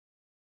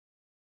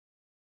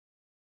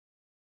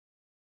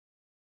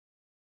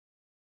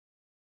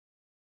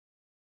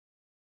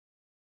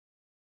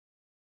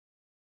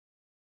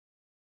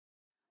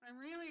I'm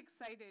really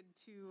excited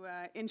to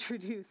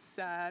introduce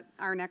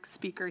our next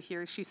speaker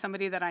here. She's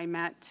somebody that I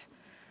met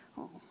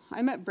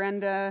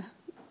Brenda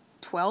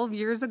 12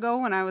 years ago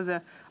when I was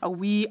a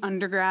wee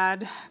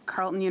undergrad,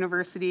 Carleton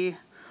University,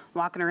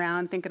 walking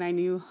around thinking I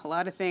knew a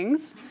lot of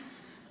things.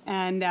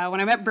 And when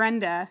I met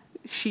Brenda,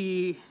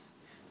 she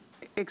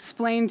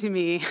explained to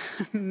me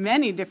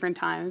many different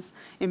times,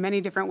 in many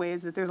different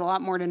ways, that there's a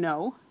lot more to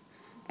know.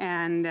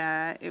 And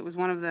it was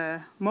one of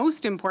the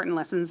most important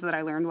lessons that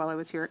I learned while I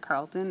was here at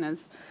Carleton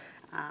is,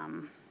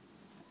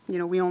 you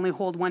know, we only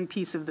hold one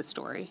piece of the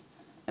story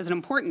as an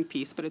important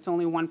piece, but it's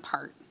only one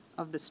part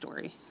of the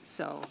story.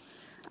 So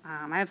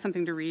I have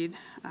something to read.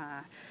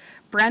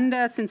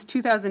 Brenda, since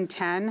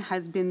 2010,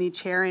 has been the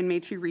chair in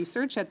Métis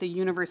research at the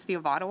University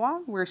of Ottawa,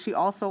 where she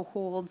also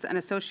holds an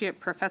associate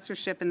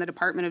professorship in the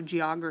Department of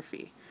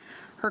Geography.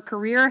 Her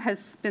career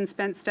has been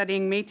spent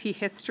studying Métis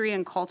history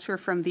and culture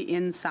from the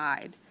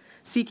inside,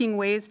 seeking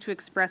ways to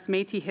express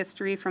Métis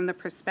history from the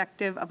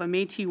perspective of a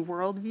Métis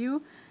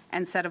worldview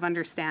and set of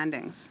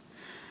understandings.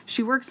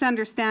 She works to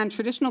understand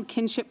traditional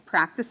kinship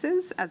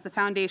practices as the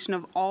foundation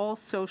of all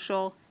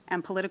social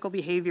and political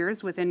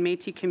behaviors within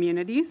Métis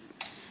communities.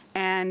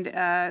 And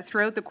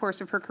throughout the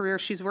course of her career,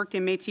 she's worked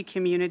in Métis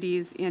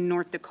communities in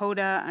North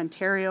Dakota,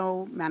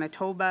 Ontario,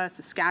 Manitoba,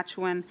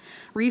 Saskatchewan,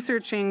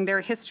 researching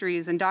their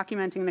histories and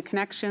documenting the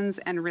connections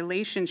and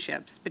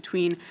relationships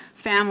between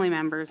family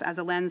members as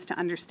a lens to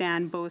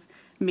understand both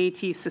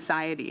Métis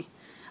society.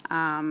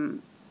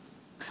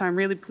 So I'm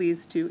really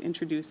pleased to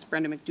introduce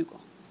Brenda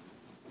Macdougall.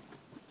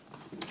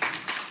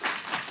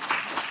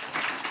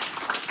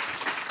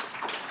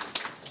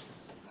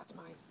 That's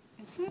mine.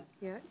 Is it?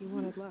 Yeah, you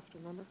wanted left,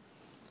 remember?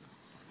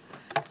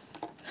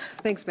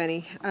 Thanks,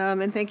 Benny.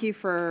 And thank you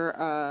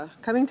for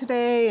coming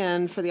today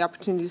and for the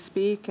opportunity to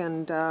speak.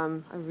 And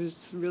I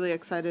was really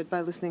excited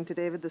by listening to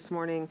David this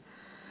morning.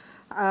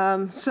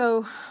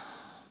 So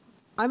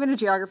I'm in a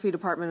geography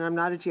department, and I'm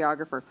not a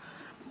geographer.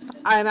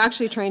 I'm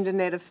actually trained in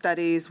Native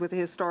Studies with a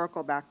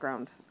historical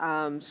background.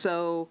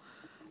 So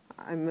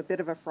I'm a bit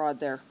of a fraud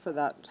there for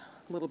that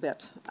little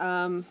bit.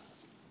 And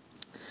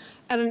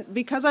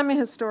because I'm a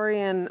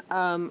historian,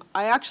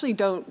 I actually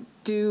don't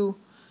do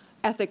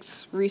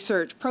ethics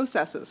research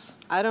processes.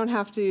 I don't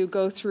have to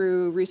go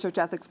through research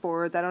ethics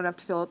boards. I don't have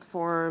to fill out the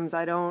forms.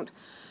 I don't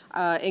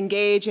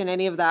engage in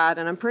any of that.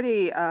 And I'm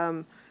pretty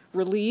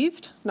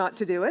relieved not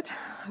to do it.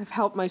 I've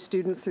helped my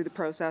students through the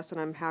process, and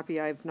I'm happy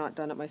I've not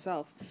done it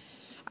myself.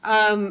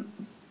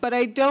 But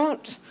I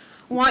don't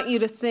want you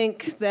to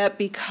think that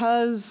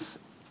because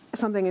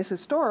something is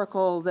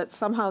historical, that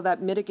somehow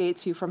that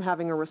mitigates you from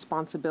having a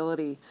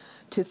responsibility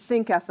to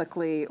think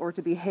ethically or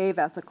to behave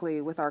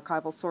ethically with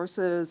archival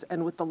sources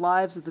and with the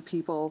lives of the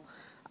people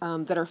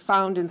that are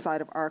found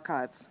inside of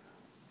archives.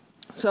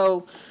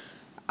 So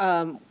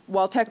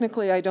while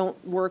technically I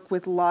don't work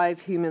with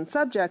live human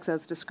subjects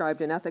as described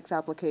in ethics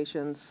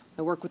applications,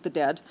 I work with the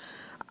dead,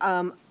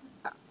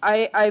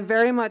 I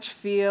very much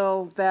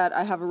feel that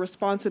I have a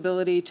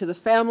responsibility to the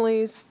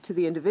families, to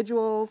the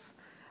individuals,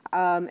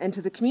 and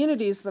to the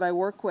communities that I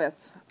work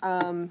with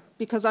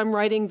because I'm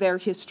writing their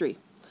history.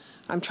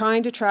 I'm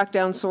trying to track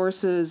down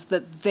sources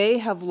that they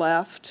have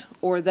left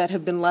or that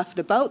have been left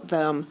about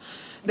them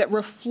that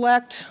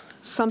reflect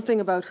something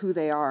about who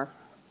they are.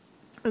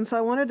 And so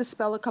I wanted to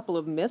dispel a couple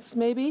of myths,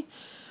 maybe.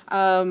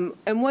 And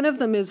one of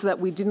them is that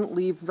we didn't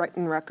leave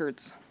written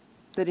records,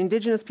 that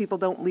Indigenous people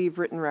don't leave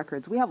written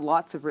records. We have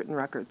lots of written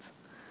records.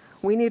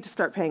 We need to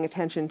start paying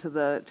attention to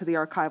the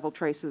archival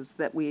traces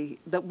that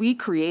we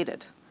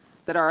created,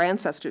 that our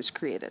ancestors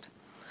created.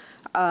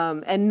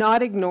 And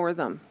not ignore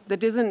them. That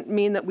doesn't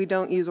mean that we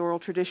don't use oral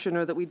tradition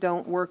or that we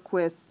don't work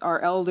with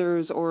our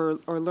elders or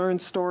learn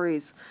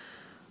stories.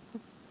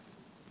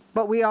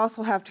 But we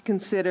also have to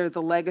consider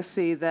the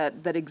legacy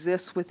that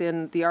exists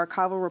within the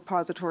archival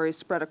repositories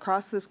spread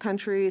across this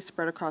country,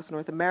 spread across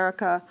North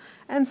America,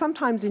 and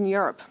sometimes in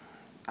Europe.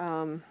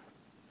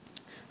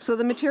 So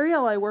the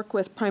material I work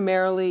with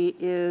primarily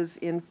is,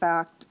 in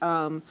fact,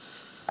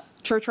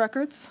 church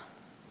records.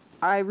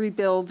 I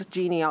rebuild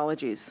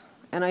genealogies.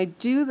 And I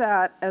do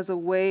that as a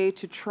way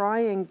to try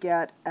and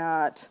get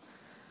at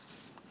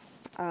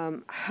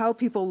how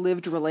people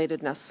lived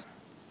relatedness.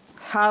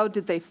 How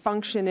did they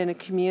function in a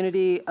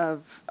community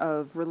of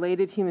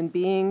related human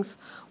beings?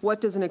 What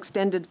does an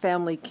extended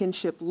family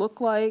kinship look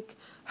like?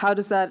 How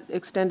does that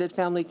extended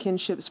family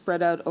kinship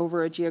spread out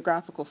over a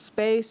geographical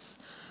space?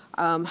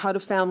 How do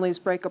families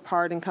break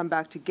apart and come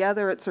back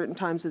together at certain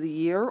times of the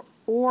year,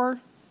 or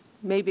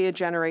maybe a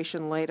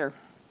generation later?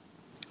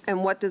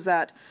 And what does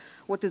that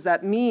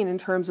mean in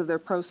terms of their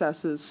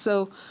processes?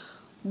 So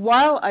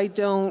while I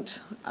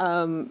don't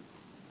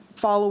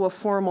follow a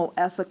formal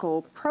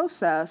ethical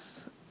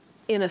process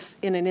in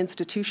an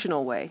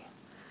institutional way,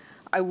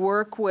 I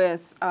work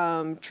with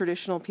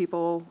traditional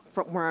people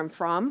from where I'm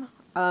from.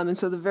 And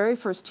so the very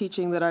first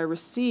teaching that I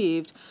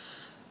received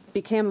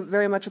became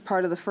very much a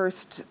part of the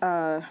first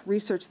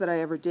research that I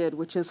ever did,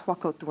 which is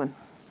Huakotuin,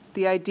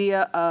 the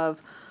idea of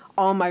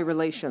all my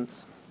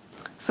relations.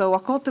 So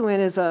Huakotuin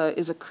is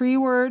a Cree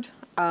word.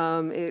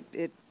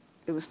 It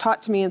it was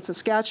taught to me in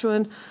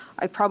Saskatchewan.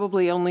 I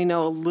probably only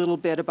know a little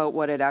bit about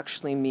what it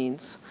actually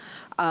means.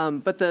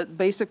 But the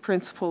basic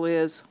principle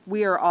is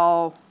we are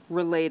all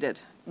related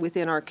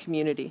within our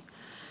community.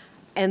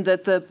 And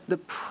that the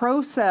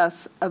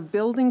process of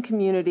building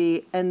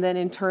community and then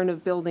in turn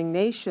of building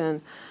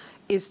nation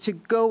is to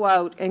go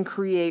out and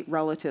create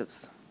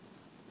relatives.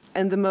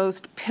 And the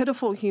most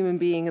pitiful human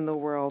being in the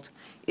world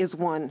is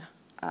one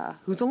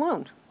who's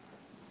alone.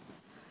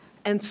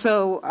 And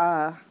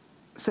so,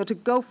 so to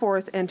go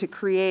forth and to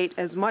create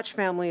as much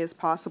family as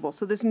possible.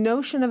 So this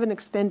notion of an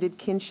extended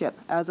kinship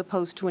as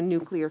opposed to a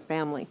nuclear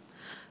family.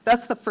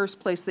 That's the first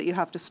place that you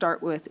have to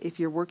start with if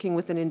you're working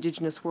with an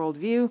Indigenous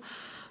worldview.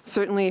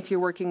 Certainly if you're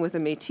working with a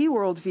Métis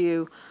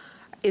worldview,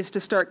 is to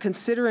start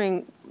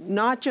considering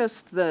not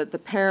just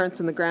the parents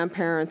and the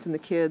grandparents and the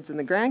kids and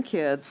the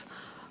grandkids,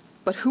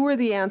 but who are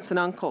the aunts and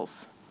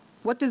uncles?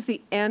 What does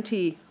the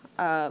auntie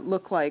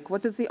look like?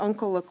 What does the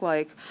uncle look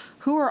like?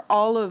 Who are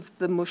all of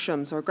the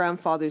mushums or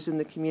grandfathers in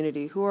the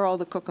community? Who are all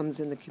the cookums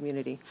in the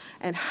community?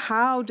 And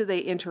how do they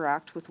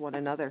interact with one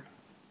another?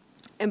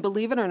 And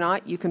believe it or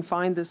not, you can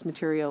find this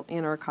material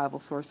in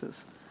archival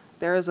sources.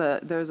 There's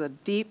a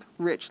deep,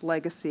 rich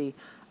legacy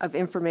of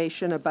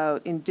information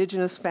about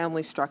Indigenous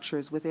family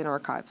structures within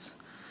archives.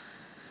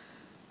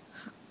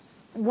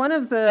 One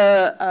of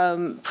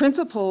the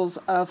principles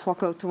of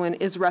Whakotewin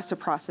is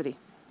reciprocity.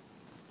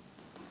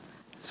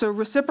 So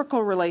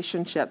reciprocal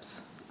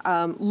relationships,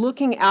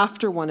 looking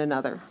after one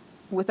another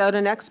without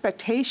an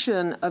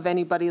expectation of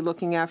anybody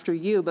looking after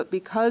you, but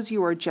because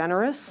you are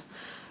generous,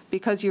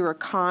 because you are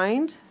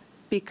kind,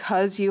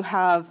 because you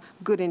have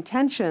good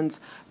intentions,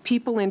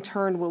 people in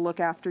turn will look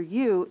after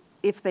you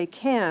if they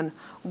can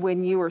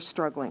when you are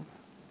struggling.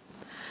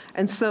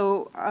 And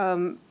so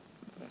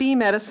B.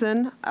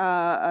 Medicine,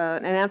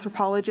 an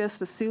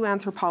anthropologist, a Sioux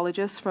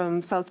anthropologist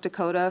from South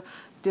Dakota,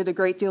 did a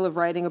great deal of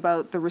writing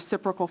about the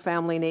reciprocal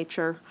family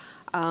nature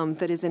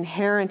that is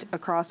inherent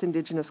across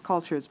Indigenous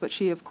cultures, but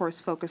she, of course,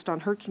 focused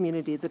on her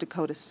community, the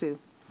Dakota Sioux.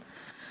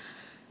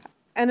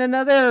 And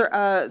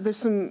another, there's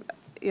some,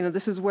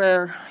 this is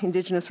where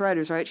Indigenous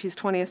writers, right? She's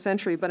 20th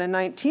century, but a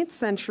 19th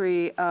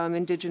century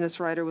Indigenous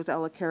writer was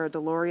Ella Cara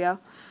Deloria.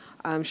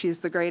 She's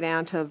the great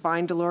aunt of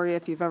Vine Deloria,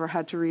 if you've ever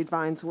had to read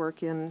Vine's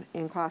work in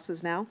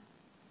classes now.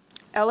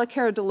 Ella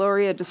Cara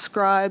Deloria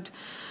described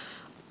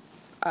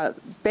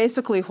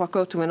basically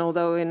Whakotewin,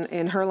 although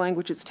in her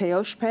language it's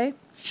Teoshpe.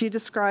 She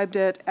described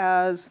it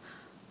as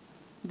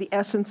the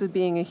essence of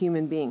being a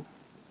human being,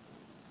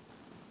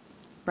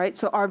 right?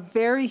 So our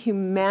very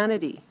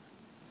humanity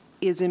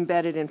is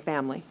embedded in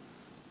family.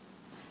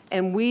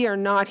 And we are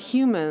not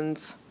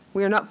humans,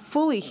 we are not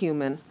fully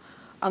human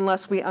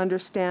unless we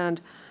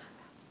understand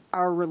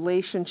our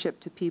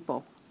relationship to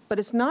people. But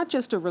it's not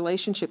just a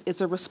relationship,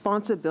 it's a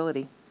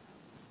responsibility,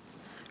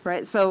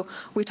 right? So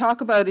we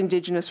talk about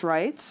Indigenous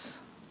rights,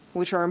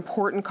 which are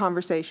important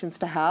conversations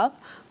to have,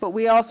 but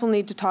we also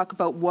need to talk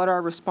about what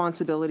our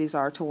responsibilities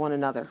are to one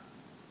another.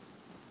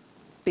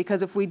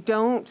 Because if we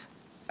don't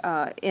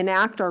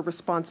enact our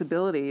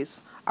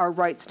responsibilities, our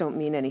rights don't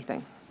mean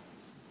anything.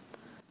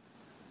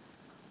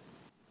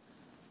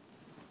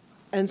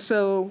 And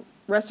so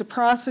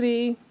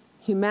reciprocity,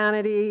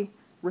 humanity,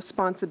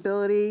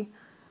 responsibility,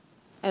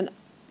 and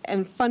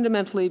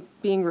fundamentally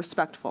being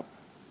respectful.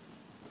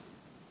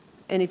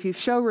 And if you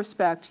show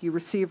respect, you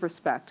receive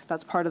respect.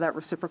 That's part of that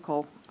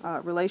reciprocal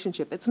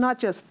relationship. It's not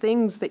just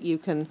things that you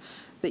can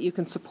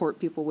support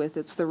people with.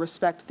 It's the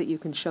respect that you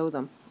can show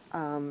them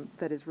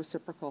that is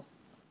reciprocal.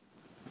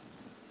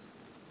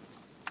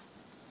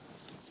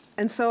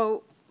 And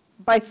so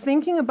by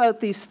thinking about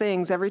these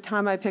things, every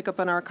time I pick up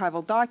an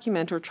archival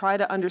document or try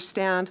to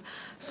understand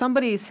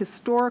somebody's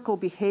historical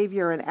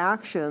behavior and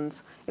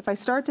actions, if I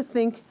start to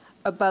think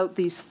about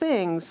these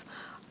things,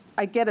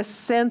 I get a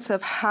sense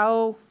of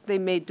how they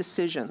made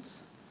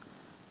decisions,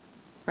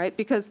 right?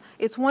 Because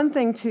it's one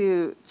thing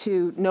to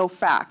know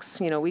facts.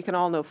 We can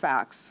all know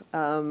facts.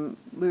 Louis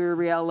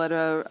Riel led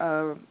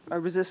a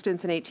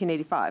resistance in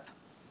 1885.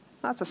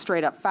 That's a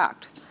straight up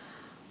fact.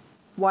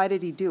 Why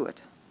did he do it?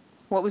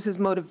 What was his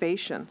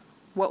motivation?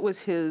 What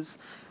was his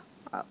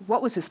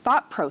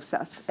thought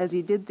process as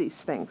he did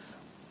these things?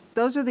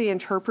 Those are the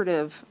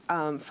interpretive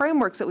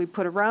frameworks that we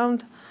put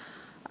around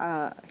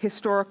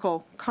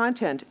historical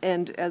content.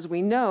 And as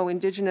we know,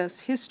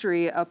 Indigenous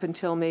history up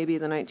until maybe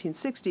the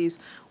 1960s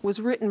was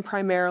written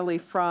primarily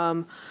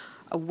from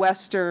a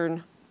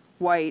Western,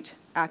 white,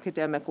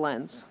 academic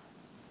lens.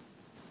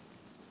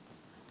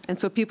 And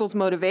so people's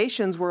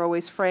motivations were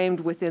always framed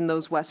within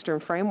those Western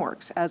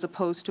frameworks as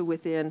opposed to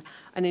within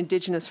an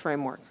Indigenous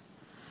framework.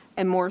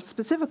 And more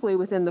specifically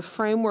within the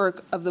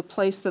framework of the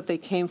place that they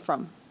came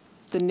from,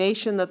 the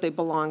nation that they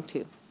belonged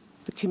to,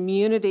 the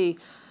community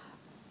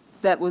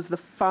that was the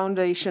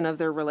foundation of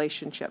their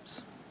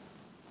relationships.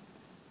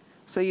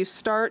 So you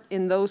start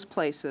in those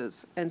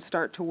places and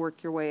start to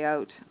work your way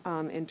out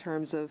in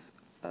terms of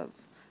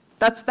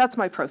that's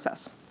my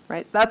process,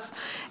 right?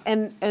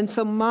 And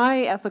so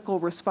my ethical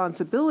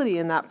responsibility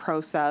in that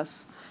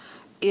process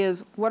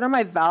is what are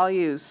my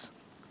values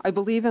I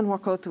believe in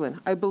Whakotuen.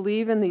 I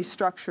believe in these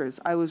structures.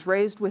 I was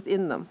raised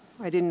within them.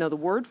 I didn't know the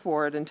word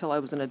for it until I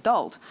was an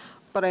adult,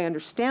 but I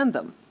understand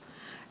them.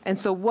 And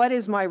so what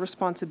is my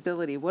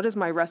responsibility? What is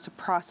my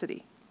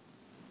reciprocity?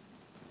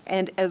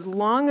 And as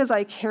long as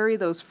I carry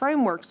those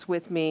frameworks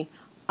with me,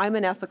 I'm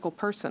an ethical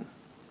person.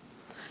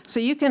 So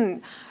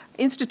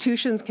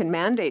institutions can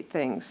mandate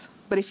things,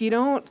 but if you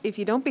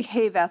don't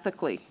behave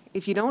ethically,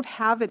 if you don't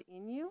have it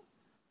in you,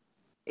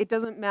 it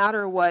doesn't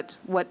matter what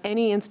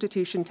any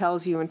institution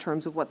tells you in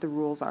terms of what the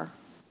rules are.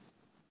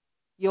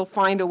 You'll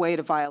find a way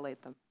to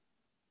violate them.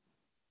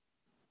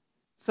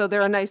 So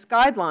they're a nice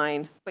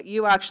guideline, but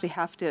you actually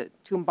have to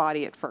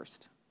embody it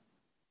first.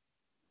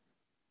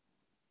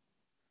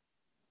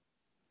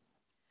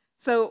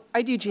 So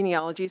I do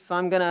genealogy, so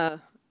I'm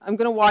gonna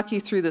walk you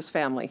through this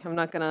family. I'm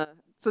not gonna.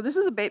 So this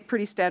is a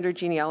pretty standard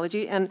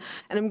genealogy, and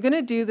I'm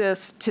gonna do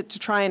this to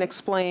try and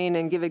explain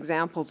and give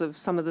examples of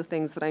some of the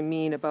things that I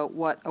mean about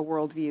what a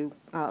worldview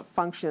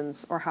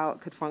functions or how it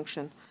could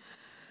function.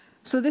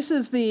 So this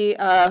is the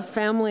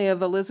family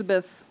of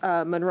Elizabeth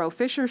Monroe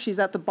Fisher. She's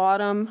at the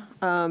bottom.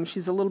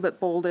 She's a little bit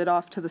bolded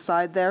off to the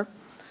side there.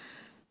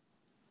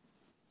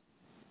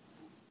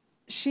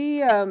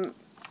 She's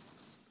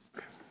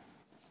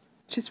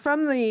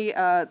from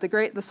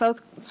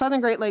the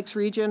Southern Great Lakes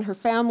region. Her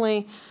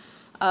family,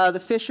 the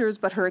Fishers,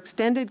 but her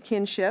extended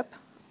kinship,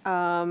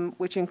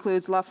 which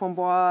includes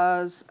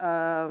Laframboise,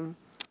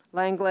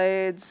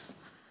 Langlades,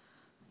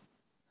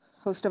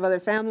 host of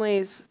other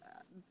families.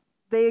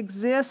 They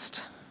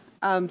exist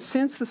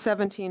since the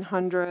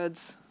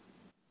 1700s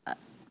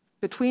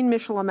between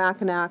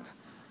Michilimackinac,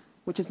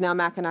 which is now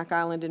Mackinac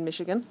Island in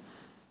Michigan,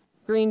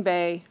 Green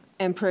Bay,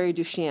 and Prairie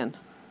du Chien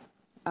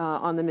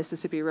on the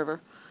Mississippi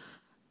River.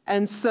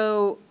 And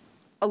so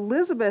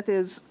Elizabeth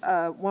is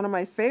one of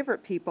my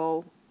favorite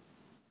people.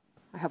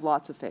 I have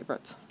lots of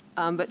favorites,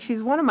 but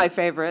she's one of my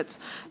favorites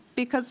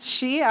because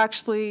she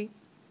actually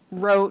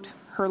wrote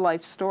her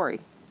life story.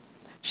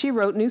 She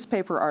wrote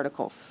newspaper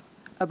articles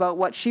about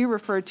what she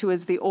referred to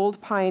as the old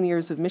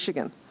pioneers of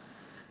Michigan.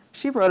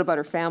 She wrote about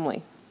her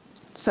family.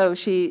 So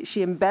she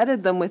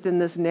embedded them within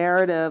this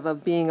narrative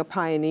of being a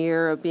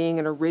pioneer, of being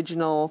an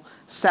original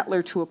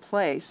settler to a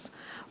place.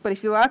 But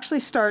if you actually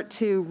start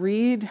to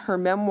read her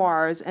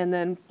memoirs and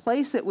then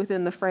place it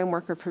within the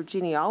framework of her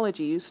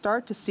genealogy, you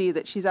start to see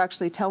that she's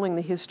actually telling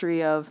the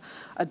history of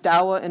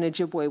Ottawa and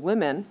Ojibwe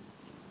women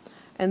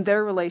and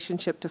their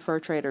relationship to fur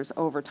traders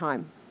over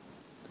time.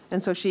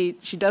 And so she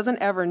doesn't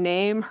ever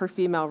name her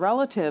female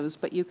relatives,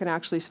 but you can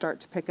actually start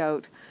to pick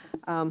out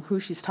who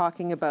she's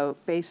talking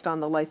about based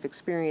on the life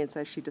experience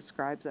as she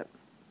describes it.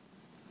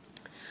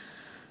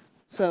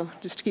 So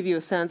just to give you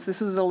a sense,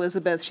 this is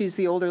Elizabeth. She's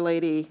the older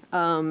lady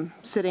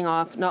sitting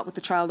off, not with the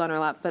child on her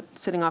lap, but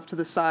sitting off to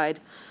the side.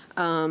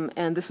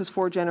 And this is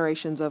 4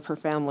 generations of her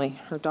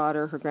family, her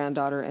daughter, her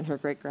granddaughter, and her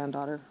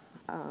great-granddaughter.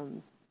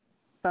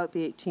 About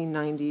the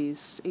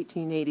 1890s,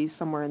 1880s,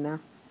 somewhere in there.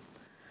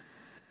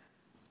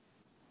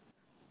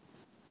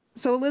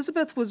 So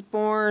Elizabeth was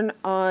born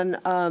on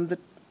the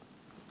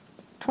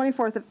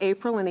 24th of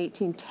April in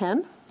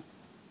 1810.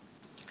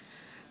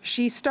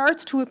 She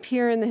starts to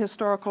appear in the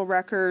historical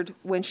record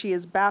when she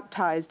is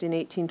baptized in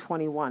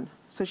 1821.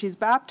 So she's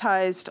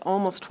baptized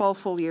almost 12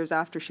 full years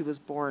after she was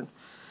born.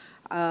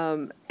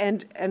 And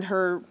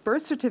her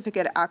birth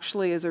certificate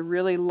actually is a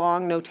really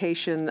long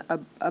notation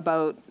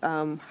about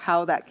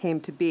how that came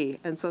to be.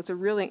 And so it's a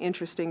really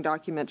interesting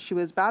document. She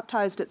was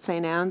baptized at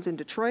St. Anne's in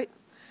Detroit.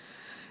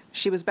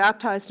 She was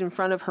baptized in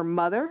front of her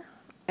mother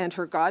and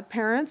her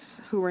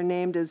godparents, who were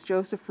named as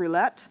Joseph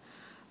Roulette,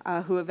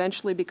 who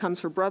eventually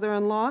becomes her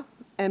brother-in-law,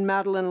 and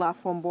Madeleine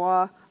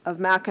Laframboise of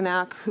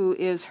Mackinac, who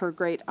is her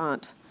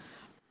great-aunt.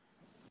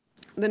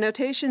 The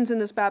notations in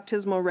this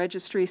baptismal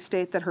registry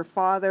state that her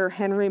father,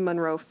 Henry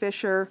Monroe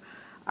Fisher,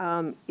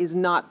 is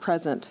not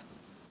present.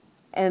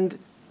 And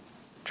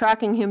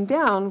tracking him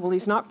down, well,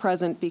 he's not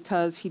present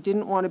because he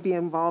didn't want to be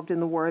involved in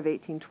the War of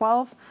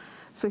 1812,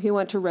 so he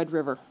went to Red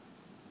River.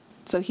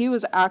 So he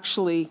was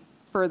actually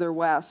further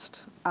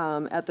west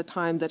at the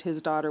time that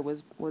his daughter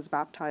was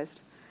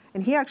baptized.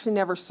 And he actually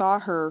never saw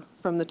her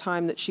from the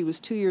time that she was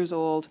 2 years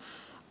old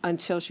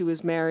until she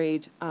was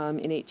married in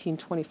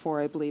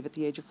 1824, I believe, at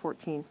the age of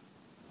 14.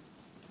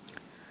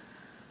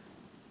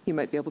 You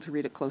might be able to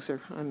read it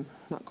closer. I'm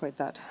not quite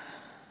that.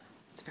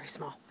 It's very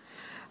small.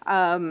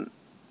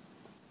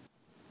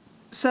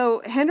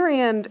 So Henry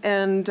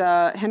and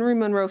Henry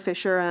Monroe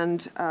Fisher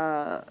and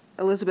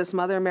Elizabeth's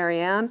mother, Mary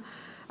Ann,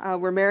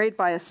 were married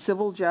by a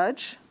civil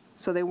judge.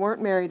 So they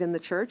weren't married in the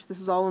church.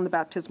 This is all in the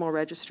baptismal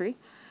registry.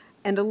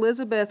 And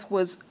Elizabeth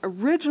was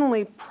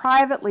originally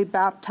privately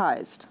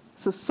baptized.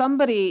 So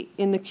somebody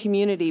in the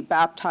community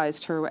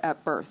baptized her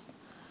at birth.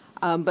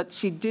 But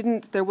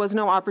there was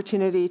no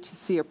opportunity to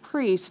see a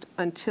priest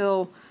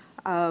until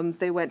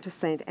they went to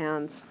St.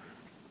 Anne's.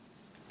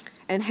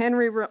 And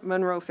Henry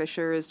Monroe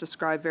Fisher is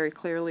described very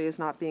clearly as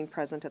not being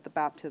present at the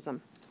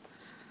baptism.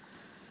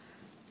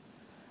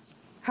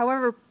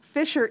 However,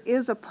 Fisher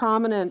is a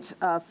prominent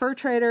fur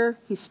trader.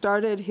 He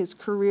started his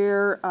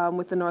career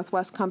with the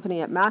Northwest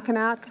Company at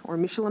Mackinac, or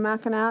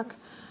Michilimackinac.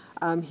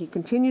 He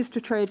continues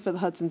to trade for the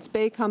Hudson's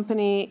Bay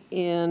Company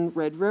in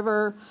Red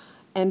River,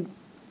 and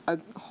a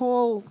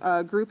whole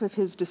group of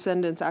his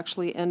descendants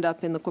actually end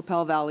up in the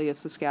Qu'Appelle Valley of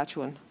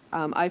Saskatchewan.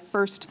 I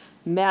first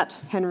met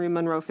Henry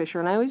Munro Fisher,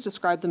 and I always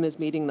describe them as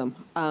meeting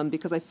them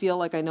because I feel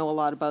like I know a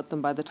lot about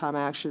them by the time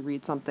I actually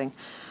read something.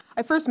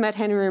 I first met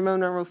Henry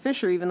Munro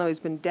Fisher, even though he's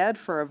been dead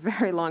for a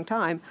very long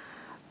time,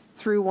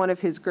 through one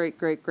of his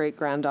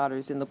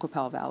great-great-great-granddaughters in the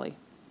Qu'Appelle Valley.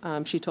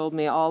 She told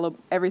me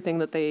everything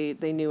that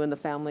they knew in the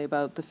family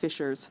about the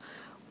Fishers.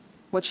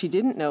 What she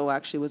didn't know,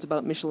 actually, was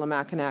about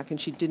Michilimackinac,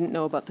 and she didn't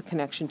know about the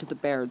connection to the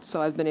Bairds.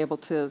 So I've been able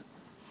to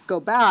go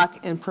back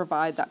and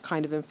provide that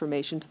kind of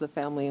information to the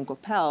family in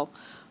Qu'Appelle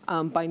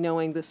by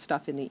knowing this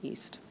stuff in the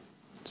East.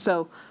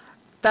 So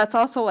that's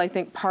also, I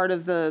think, part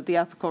of the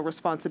ethical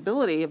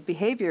responsibility of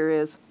behavior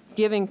is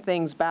giving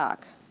things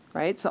back,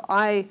 right? So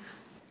I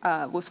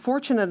was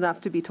fortunate enough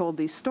to be told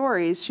these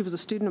stories. She was a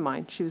student of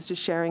mine. She was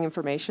just sharing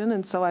information,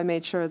 and so I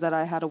made sure that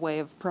I had a way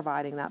of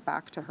providing that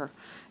back to her,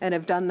 and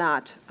have done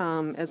that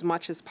as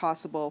much as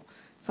possible.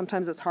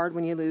 Sometimes it's hard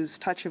when you lose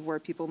touch of where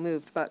people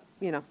moved, but,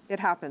 you know, it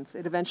happens.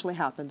 It eventually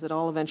happens. It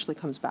all eventually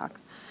comes back.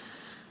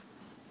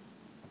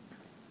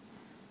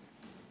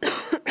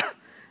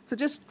 So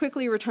just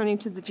quickly returning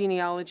to the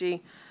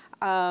genealogy,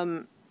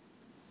 Henry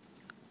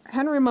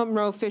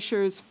Munro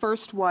Fisher's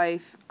first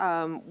wife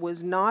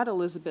was not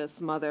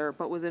Elizabeth's mother,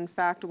 but was in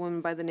fact a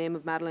woman by the name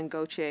of Madeleine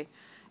Gauthier.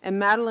 And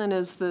Madeleine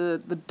is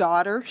the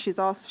daughter. She's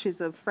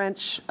of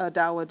French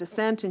Ottawa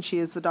descent, and she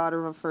is the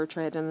daughter of a fur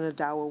trade and an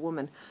Ottawa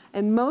woman.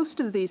 And most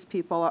of these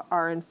people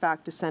are in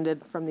fact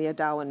descended from the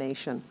Ottawa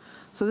nation.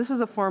 So this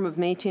is a form of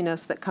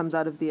Métis that comes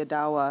out of the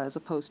Ottawa as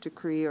opposed to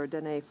Cree or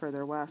Dene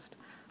further west,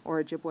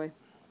 or Ojibwe.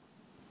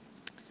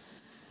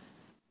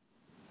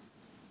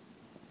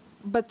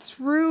 But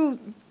through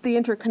the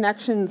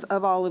interconnections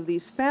of all of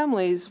these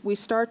families, we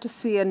start to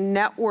see a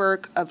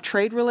network of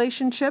trade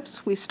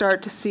relationships. We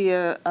start to see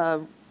a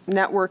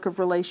network of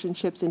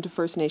relationships into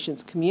First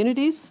Nations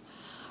communities.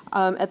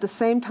 At the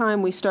same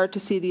time, we start to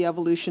see the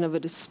evolution of a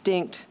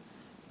distinct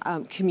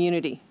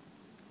community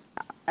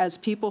as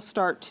people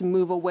start to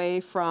move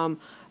away from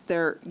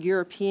their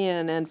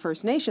European and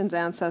First Nations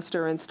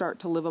ancestor and start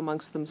to live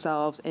amongst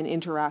themselves and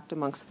interact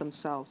amongst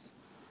themselves.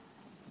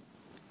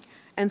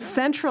 And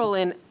central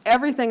in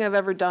everything I've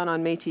ever done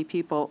on Métis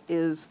people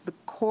is the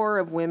core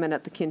of women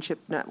at the kinship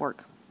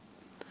network.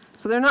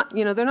 So they're not,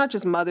 you know, they're not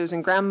just mothers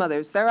and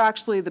grandmothers. They're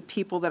actually the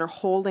people that are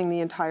holding the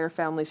entire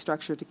family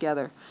structure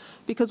together.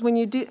 Because when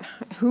you do,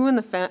 who in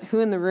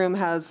the room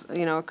has,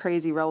 you know, a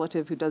crazy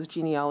relative who does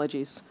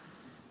genealogies,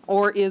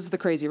 or is the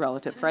crazy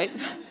relative, right?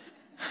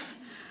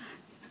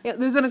 Yeah,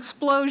 there's an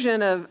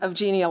explosion of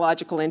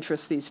genealogical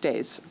interest these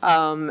days,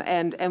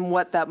 and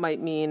what that might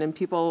mean. And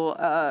people,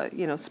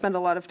 you know, spend a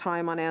lot of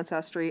time on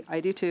Ancestry.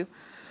 I do too.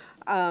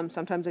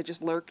 Sometimes I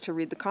just lurk to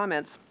read the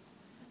comments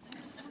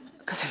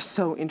because they're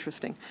so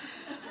interesting.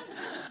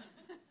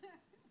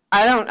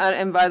 I don't,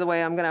 and by the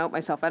way, I'm going to out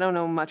myself. I don't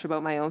know much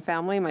about my own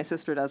family. My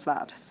sister does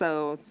that.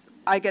 So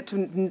I get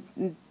to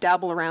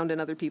dabble around in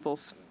other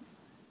people's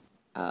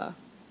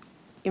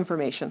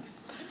information.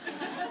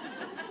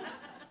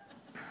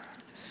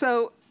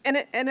 So,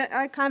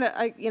 I kind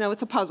of, you know,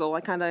 it's a puzzle.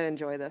 I kind of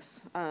enjoy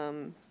this,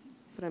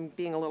 but I'm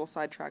being a little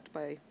sidetracked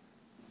by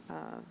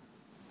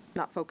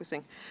not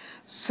focusing.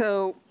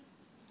 So,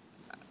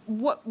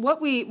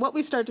 what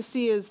we start to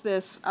see is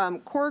this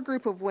core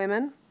group of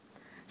women.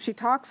 She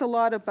talks a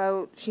lot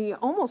about. She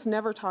almost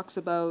never talks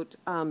about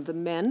the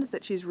men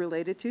that she's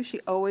related to. She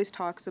always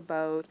talks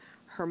about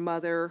her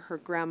mother, her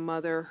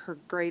grandmother, her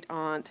great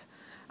aunt,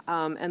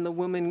 and the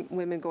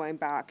women going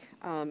back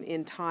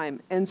in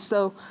time. And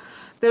so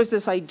there's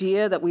this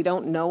idea that we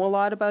don't know a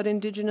lot about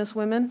Indigenous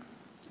women.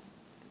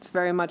 It's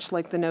very much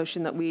like the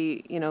notion that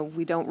we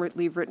don't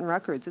leave written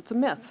records. It's a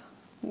myth.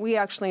 We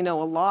actually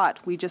know a lot.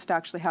 We just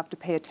actually have to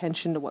pay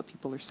attention to what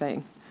people are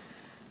saying.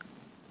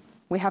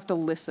 We have to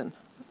listen.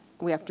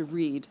 We have to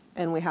read,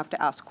 and we have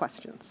to ask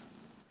questions.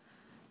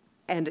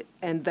 And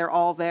they're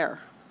all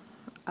there.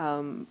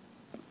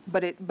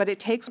 But it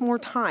takes more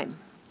time.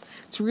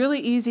 It's really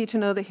easy to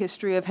know the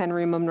history of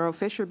Henry Munro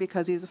Fisher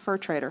because he's a fur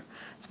trader.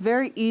 It's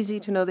very easy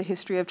to know the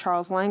history of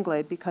Charles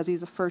Langlade because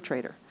he's a fur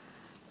trader.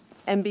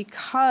 And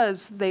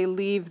because they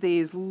leave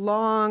these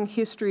long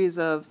histories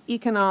of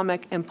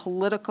economic and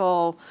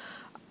political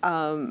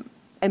and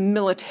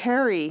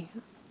military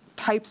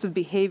types of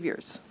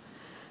behaviors.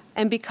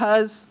 And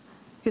because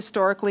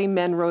historically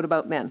men wrote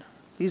about men.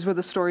 These were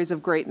the stories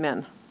of great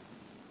men.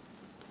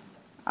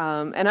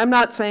 And I'm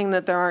not saying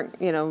that there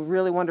aren't, you know,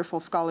 really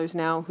wonderful scholars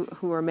now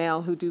who are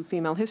male who do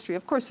female history.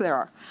 Of course there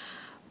are.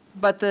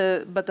 But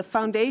the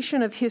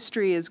foundation of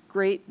history is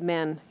great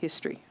men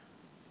history,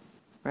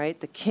 right?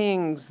 The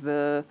kings,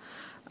 the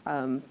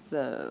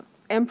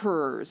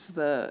emperors,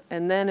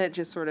 and then it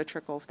just sort of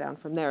trickles down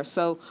from there.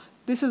 So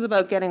This is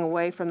about getting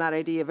away from that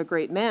idea of a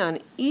great man.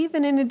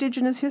 Even in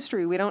Indigenous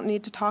history, we don't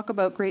need to talk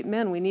about great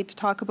men. We need to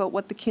talk about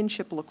what the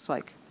kinship looks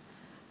like.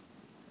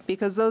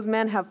 Because those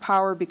men have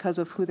power because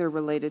of who they're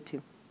related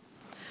to.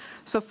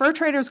 So fur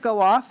traders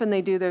go off and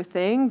they do their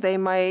thing. They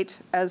might,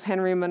 as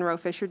Henry Monroe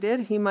Fisher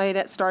did, he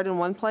might start in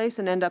one place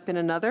and end up in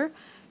another.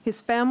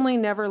 His family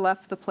never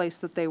left the place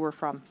that they were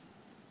from.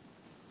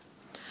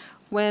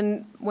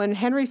 When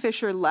Henry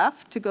Fisher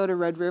left to go to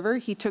Red River,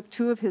 he took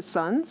two of his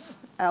sons,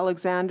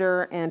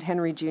 Alexander and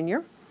Henry Jr.,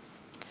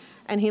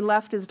 and he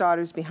left his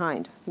daughters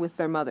behind with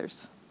their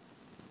mothers.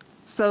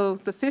 So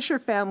the Fisher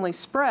family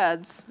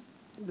spreads,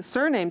 the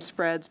surname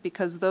spreads,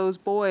 because those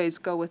boys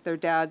go with their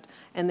dad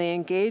and they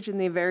engage in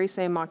the very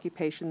same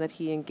occupation that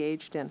he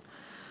engaged in.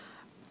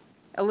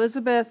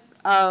 Elizabeth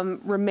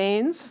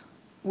remains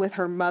with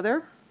her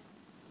mother,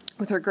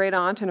 with her great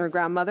aunt and her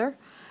grandmother,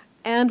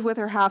 and with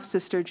her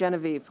half-sister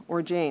Genevieve,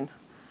 or Jane.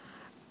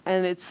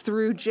 And it's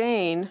through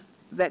Jane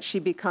that she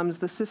becomes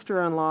the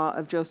sister-in-law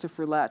of Joseph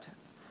Roulette.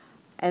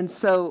 And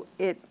so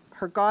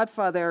her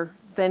godfather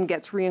then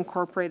gets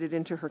reincorporated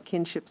into her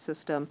kinship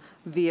system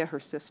via her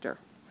sister.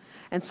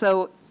 And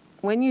so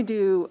when you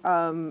do,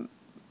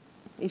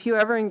 if you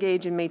ever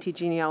engage in Métis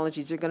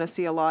genealogies, you're going to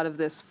see a lot of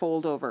this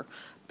fold over.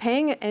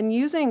 Paying and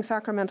using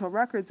sacramental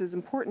records is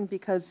important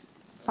because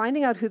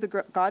finding out who the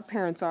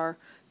godparents are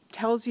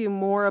tells you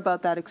more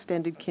about that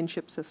extended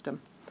kinship system.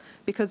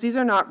 Because these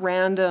are not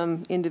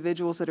random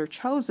individuals that are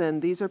chosen.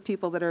 These are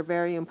people that are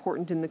very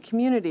important in the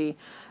community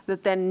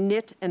that then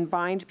knit and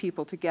bind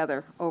people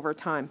together over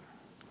time.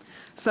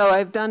 So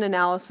I've done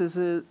analyses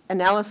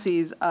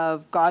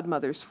of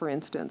godmothers, for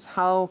instance,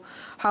 how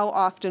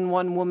often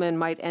one woman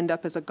might end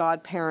up as a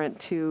godparent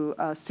to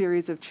a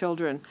series of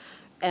children.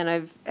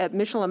 And at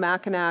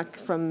Michilimackinac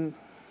from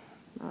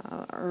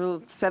early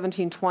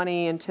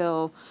 1720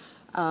 until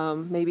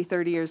maybe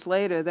 30 years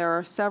later, there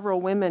are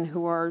several women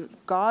who are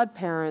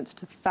godparents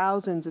to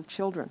thousands of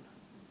children.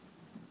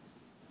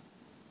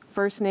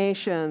 First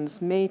Nations,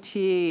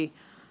 Métis,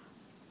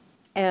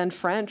 and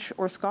French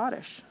or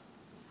Scottish.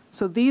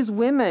 So these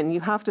women,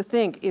 you have to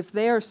think, if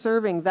they are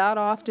serving that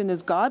often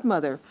as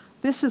godmother,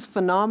 this is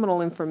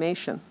phenomenal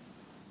information.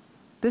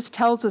 This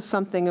tells us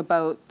something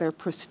about their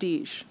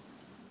prestige.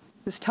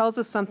 This tells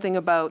us something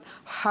about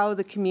how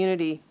the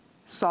community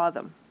saw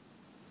them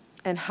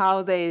and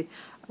how they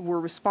were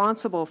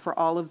responsible for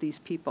all of these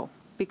people.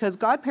 Because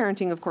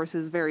godparenting, of course,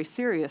 is very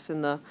serious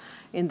in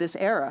this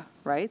era,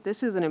 right?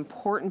 This is an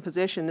important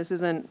position. This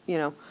isn't,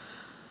 an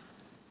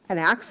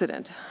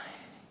accident.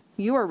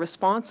 You are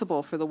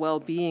responsible for the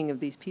well-being of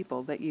these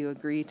people that you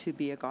agree to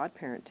be a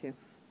godparent to.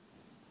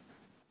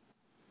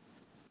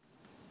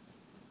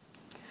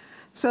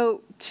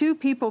 So two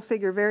people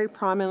figure very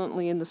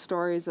prominently in the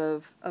stories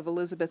of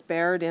Elizabeth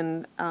Baird,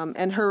 and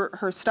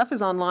her stuff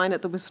is online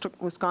at the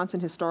Wisconsin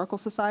Historical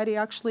Society,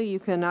 actually. You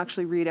can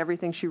actually read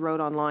everything she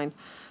wrote online.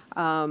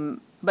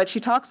 But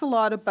she talks a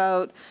lot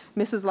about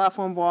Mrs.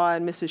 Laframboise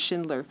and Mrs.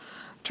 Schindler.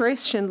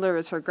 Therese Schindler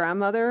is her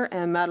grandmother,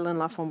 and Madeleine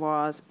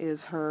Laframboise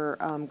is her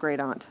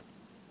great-aunt.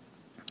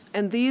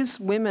 And these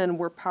women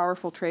were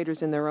powerful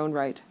traders in their own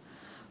right.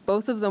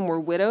 Both of them were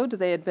widowed.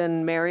 They had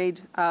been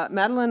married.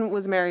 Madeleine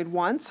was married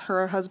once.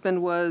 Her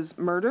husband was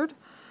murdered,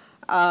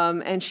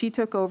 and she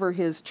took over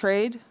his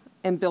trade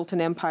and built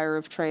an empire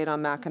of trade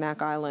on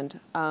Mackinac Island.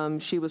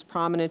 She was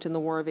prominent in the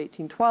War of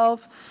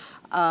 1812,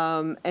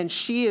 and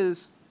she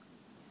is,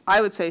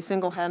 I would say,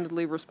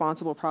 single-handedly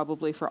responsible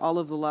probably for all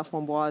of the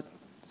Laframboise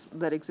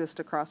that exist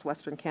across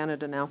Western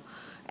Canada now.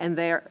 And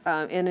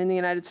in the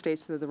United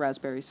States, they're the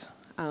Raspberries.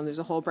 There's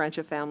a whole branch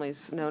of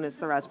families known as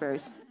the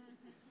Raspberries.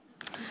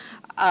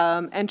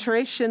 And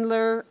Therese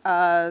Schindler,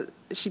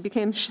 she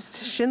became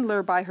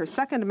Schindler by her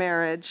second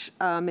marriage,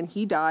 and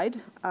he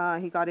died.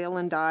 He got ill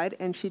and died,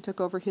 and she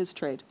took over his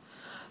trade.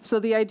 So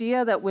the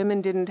idea that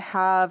women didn't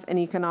have an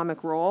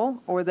economic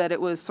role, or that it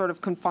was sort of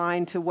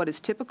confined to what is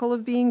typical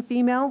of being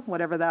female,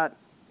 whatever that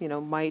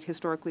might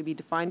historically be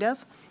defined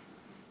as.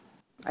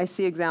 I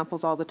see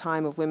examples all the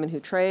time of women who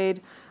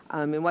trade.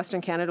 In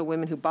Western Canada,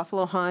 women who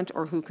buffalo hunt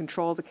or who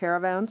control the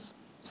caravans.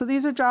 So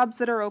these are jobs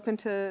that are open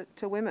to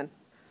women.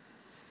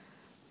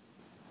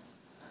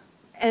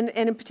 And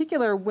in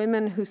particular,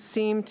 women who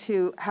seem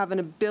to have an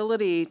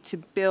ability to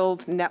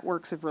build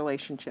networks of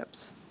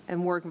relationships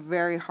and work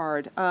very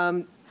hard.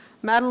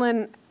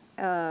 Madeleine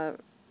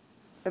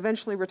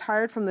eventually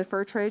retired from the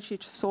fur trade. She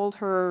sold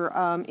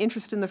her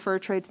interest in the fur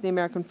trade to the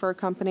American Fur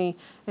Company,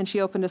 and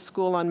she opened a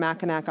school on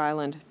Mackinac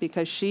Island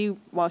because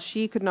while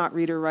she could not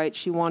read or write,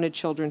 she wanted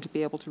children to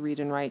be able to read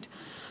and write.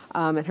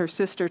 And her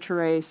sister,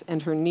 Therese,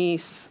 and her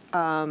niece,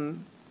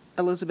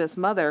 Elizabeth's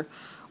mother,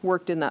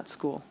 worked in that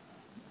school,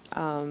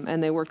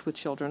 and they worked with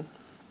children.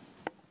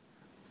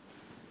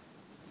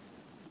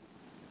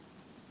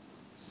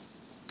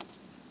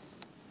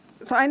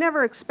 So I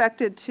never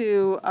expected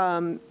to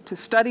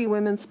study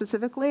women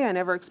specifically. I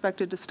never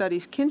expected to study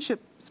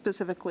kinship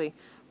specifically.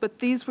 But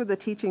these were the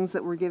teachings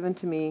that were given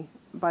to me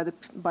by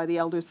the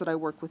elders that I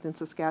worked with in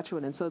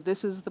Saskatchewan. And so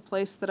this is the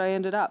place that I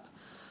ended up.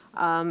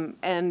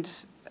 And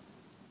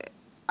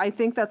I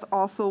think that's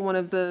also one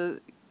of the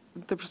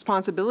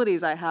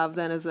responsibilities I have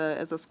then as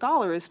a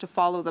scholar, is to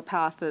follow the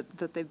path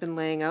that they've been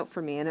laying out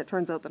for me. And it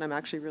turns out that I'm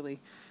actually really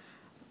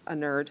a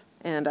nerd,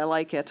 and I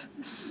like it.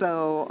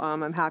 So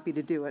I'm happy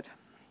to do it.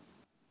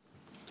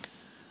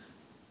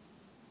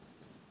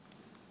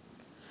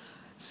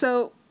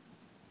 So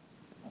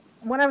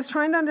when I was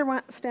trying to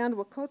understand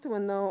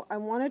Wahkohtowin, though, I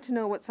wanted to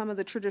know what some of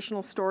the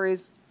traditional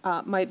stories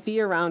might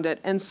be around it.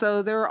 And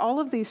so there are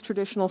all of these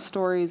traditional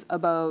stories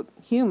about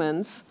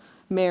humans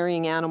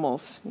marrying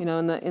animals, you know,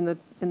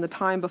 in the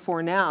time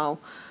before now.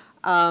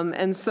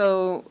 And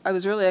so I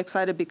was really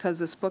excited because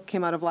this book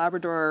came out of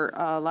Labrador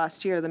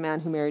last year, The Man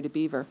Who Married a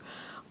Beaver.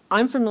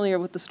 I'm familiar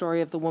with the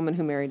story of the woman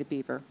who married a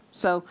beaver.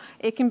 So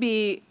it can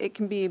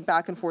be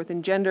back and forth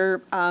in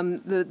gender.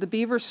 The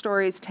beaver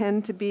stories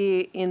tend to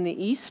be in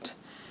the east.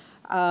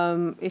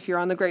 If you're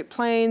on the Great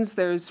Plains,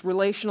 there's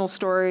relational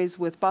stories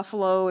with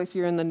buffalo. If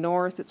you're in the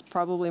north, it's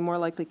probably more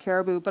likely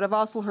caribou. But I've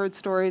also heard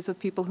stories of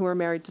people who are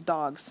married to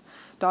dogs.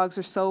 Dogs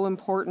are so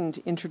important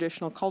in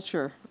traditional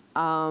culture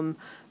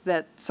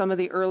that some of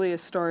the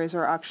earliest stories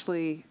are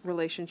actually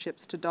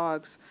relationships to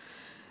dogs.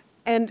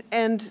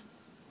 And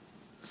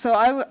so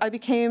I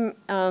became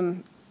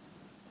a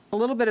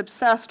little bit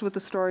obsessed with the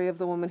story of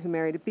the woman who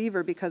married a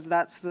beaver, because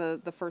that's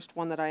the first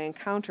one that I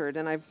encountered.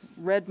 And I've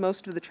read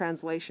most of the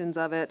translations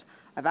of it.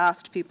 I've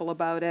asked people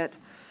about it.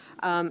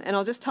 And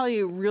I'll just tell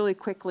you really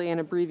quickly an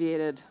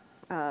abbreviated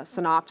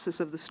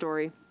synopsis of the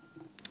story.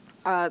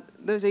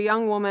 There's a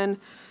young woman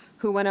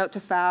who went out to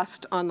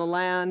fast on the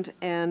land,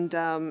 and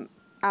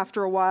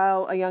after a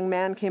while, a young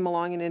man came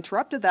along and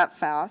interrupted that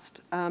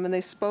fast, and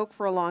they spoke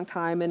for a long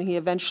time, and he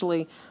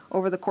eventually,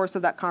 over the course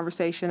of that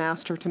conversation,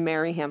 asked her to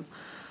marry him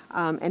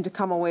and to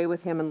come away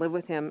with him and live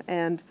with him.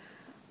 And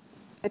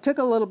it took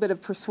a little bit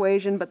of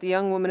persuasion, but the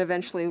young woman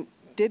eventually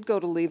did go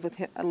to live with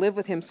him,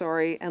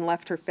 and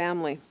left her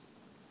family.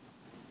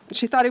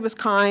 She thought he was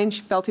kind.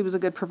 She felt he was a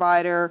good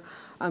provider.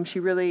 She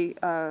really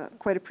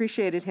quite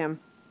appreciated him.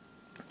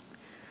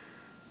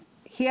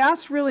 He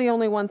asked really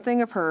only one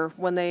thing of her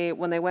when they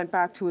went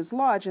back to his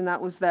lodge, and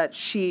that was that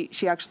she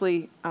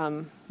actually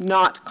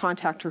not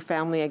contact her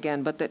family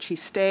again, but that she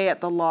stay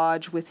at the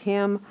lodge with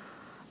him,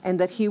 and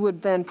that he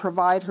would then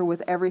provide her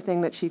with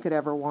everything that she could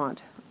ever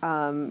want.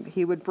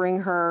 He would bring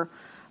her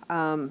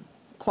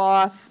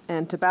cloth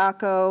and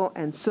tobacco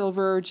and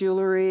silver,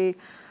 jewelry,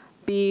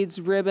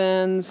 beads,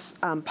 ribbons,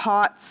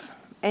 pots,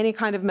 any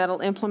kind of metal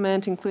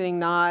implement, including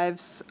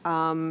knives.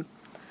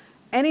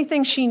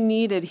 Anything she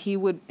needed, he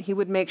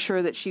would make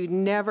sure that she would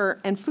never,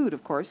 and food,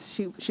 of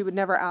course, she would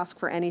never ask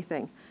for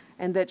anything.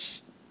 And that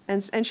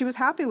she was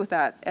happy with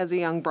that as a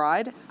young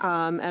bride.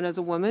 And as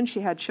a woman, she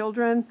had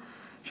children.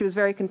 She was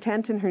very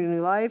content in her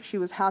new life. She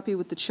was happy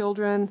with the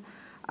children.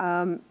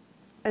 And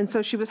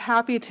so she was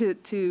happy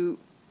to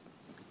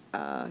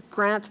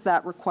grant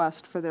that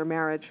request for their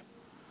marriage.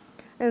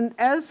 And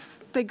as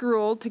they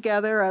grew old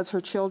together, as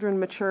her children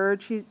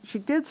matured, she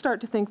did start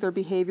to think their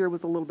behavior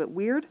was a little bit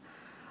weird.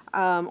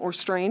 Or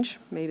strange,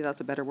 maybe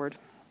that's a better word.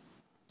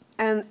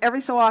 And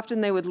every so often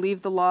they would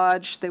leave the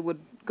lodge, they would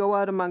go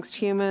out amongst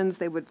humans,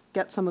 they would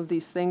get some of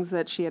these things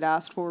that she had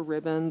asked for,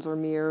 ribbons or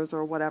mirrors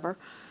or whatever,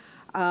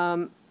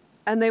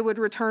 and they would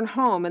return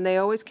home, and they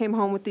always came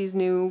home with these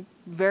new,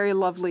 very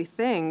lovely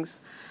things.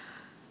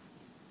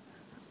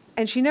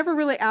 And she never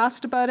really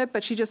asked about it,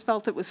 but she just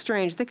felt it was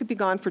strange. They could be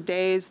gone for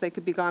days, they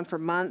could be gone for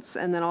months,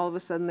 and then all of a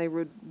sudden they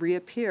would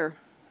reappear.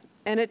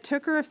 And it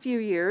took her a few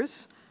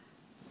years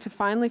to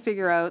finally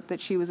figure out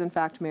that she was in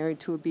fact married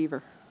to a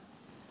beaver.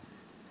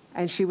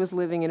 And she was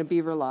living in a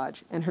beaver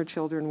lodge, and her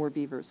children were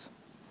beavers.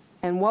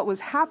 And what was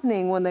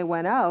happening when they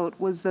went out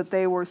was that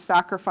they were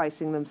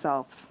sacrificing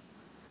themselves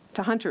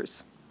to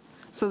hunters.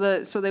 So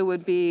they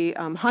would be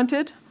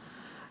hunted,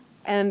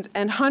 and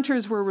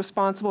hunters were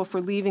responsible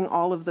for leaving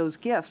all of those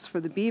gifts for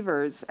the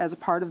beavers as a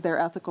part of their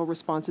ethical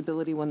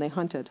responsibility when they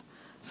hunted.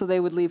 So they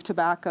would leave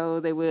tobacco,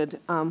 they would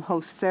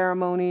host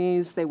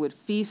ceremonies, they would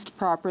feast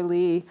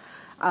properly,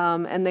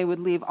 and they would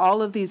leave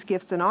all of these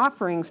gifts and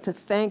offerings to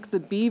thank the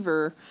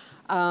beaver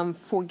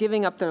for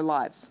giving up their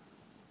lives.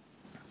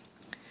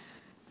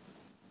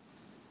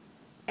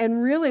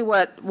 And really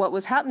what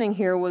was happening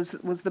here was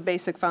the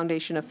basic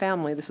foundation of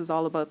family. This is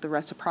all about the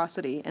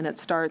reciprocity, and it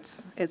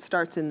starts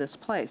in this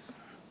place.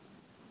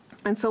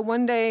 And so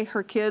one day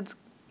her kids,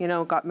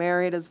 got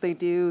married as they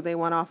do. They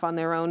went off on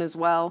their own as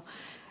well.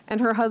 And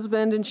her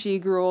husband and she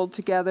grew old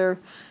together,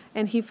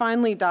 and he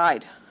finally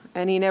died,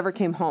 and he never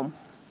came home.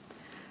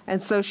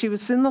 And so she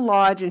was in the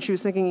lodge, and she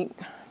was thinking,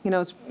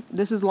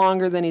 this is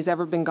longer than he's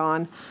ever been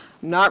gone.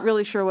 I'm not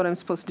really sure what I'm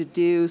supposed to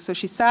do. So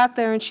she sat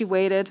there and she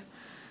waited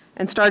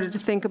and started to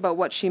think about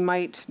what she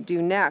might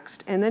do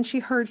next. And then she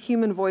heard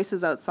human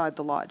voices outside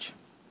the lodge.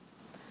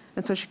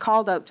 And so she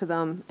called out to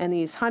them, and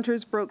these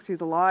hunters broke through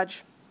the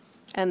lodge,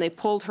 and they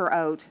pulled her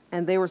out,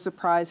 and they were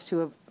surprised to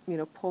have,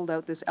 pulled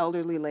out this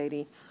elderly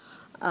lady.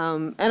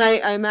 And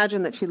I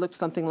imagine that she looked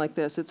something like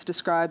this. It's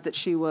described that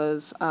she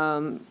was,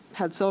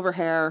 had silver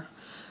hair,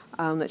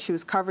 that she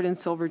was covered in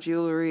silver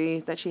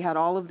jewelry, that she had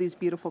all of these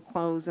beautiful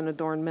clothes and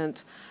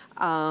adornment,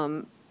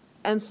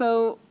 And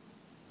so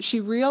she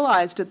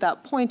realized at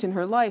that point in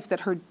her life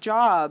that her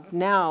job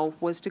now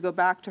was to go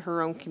back to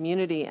her own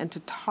community and to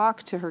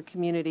talk to her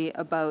community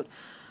about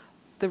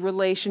the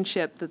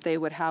relationship that they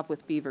would have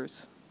with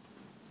beavers,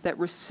 that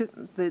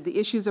the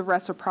issues of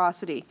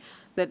reciprocity,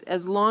 that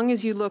as long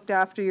as you looked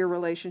after your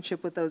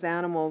relationship with those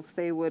animals,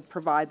 they would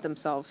provide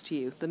themselves to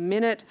you. The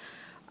minute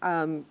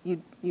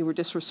you were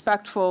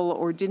disrespectful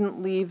or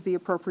didn't leave the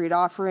appropriate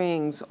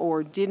offerings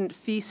or didn't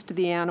feast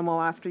the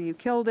animal after you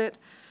killed it,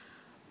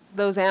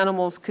 those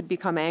animals could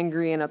become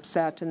angry and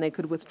upset, and they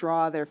could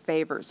withdraw their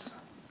favors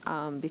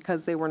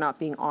because they were not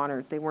being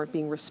honored. They weren't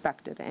being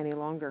respected any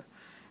longer.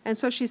 And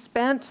so she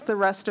spent the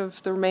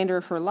remainder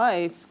of her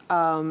life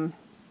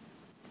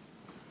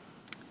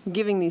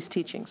giving these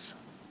teachings.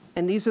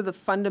 And these are the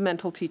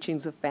fundamental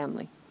teachings of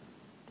family,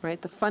 right?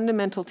 The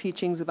fundamental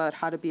teachings about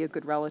how to be a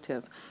good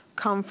relative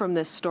come from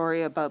this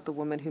story about the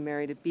woman who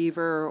married a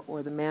beaver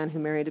or the man who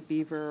married a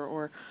beaver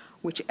or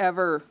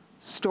whichever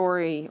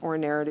story or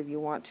narrative you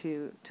want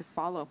to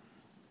follow.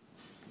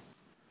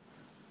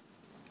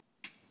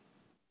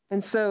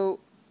 And so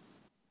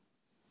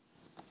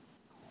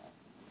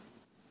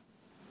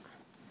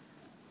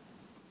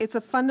it's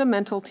a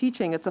fundamental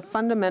teaching. It's a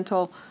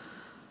fundamental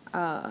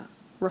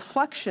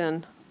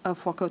reflection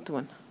of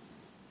Whakotewin,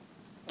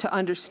 to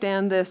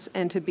understand this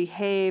and to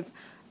behave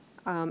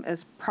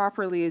as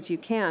properly as you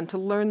can, to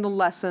learn the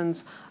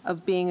lessons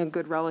of being a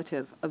good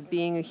relative, of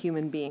being a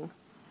human being.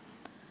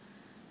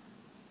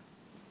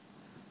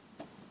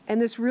 And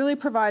this really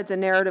provides a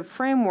narrative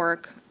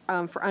framework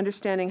for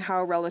understanding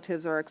how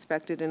relatives are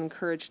expected and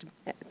encouraged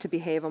to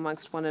behave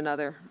amongst one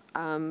another.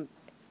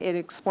 It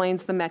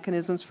explains the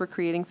mechanisms for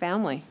creating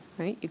family,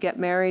 right? You get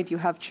married, you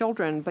have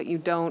children, but you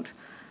don't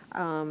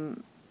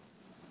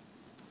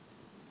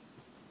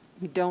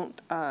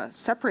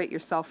separate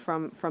yourself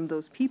from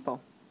those people.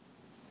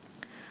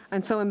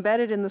 And so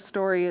embedded in the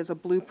story is a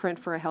blueprint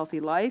for a healthy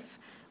life,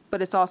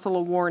 but it's also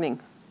a warning.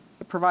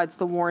 It provides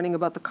the warning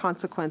about the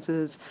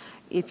consequences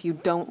if you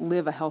don't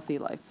live a healthy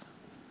life.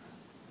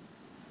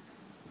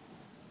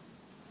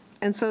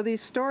 And so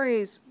these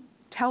stories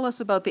tell us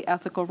about the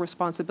ethical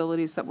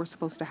responsibilities that we're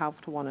supposed to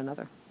have to one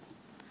another.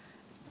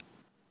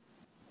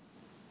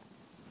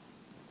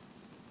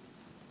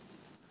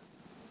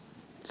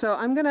 So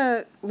I'm going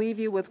to leave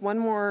you with one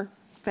more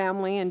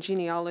family and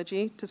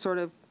genealogy to sort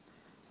of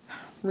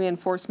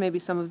reinforce maybe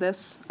some of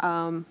this.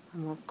 And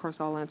of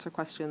course, I'll answer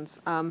questions.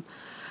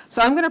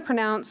 So I'm going to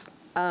pronounce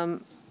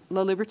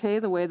La Liberté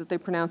the way that they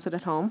pronounce it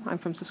at home. I'm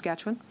from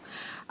Saskatchewan.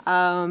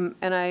 And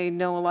I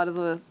know a lot of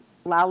the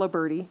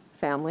Laliberty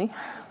family.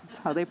 That's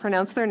how they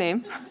pronounce their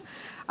name.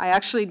 I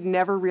actually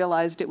never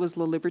realized it was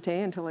La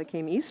Liberté until I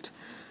came east.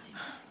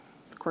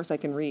 Of course, I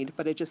can read,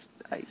 but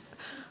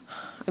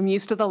I'm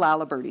used to the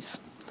Lalibertys.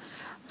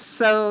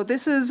 So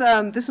this is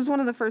one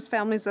of the first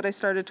families that I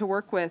started to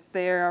work with.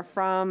 They are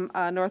from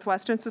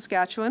northwestern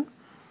Saskatchewan.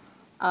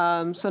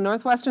 So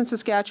northwestern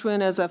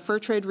Saskatchewan as a fur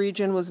trade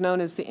region was known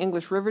as the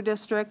English River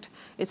District.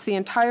 It's the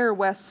entire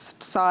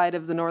west side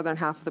of the northern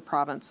half of the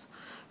province.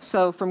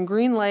 So from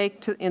Green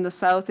Lake to in the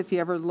south, if you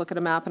ever look at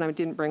a map, and I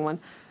didn't bring one,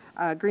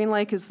 Green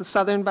Lake is the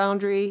southern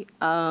boundary,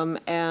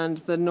 and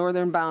the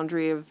northern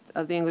boundary of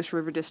the English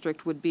River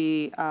District would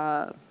be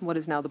what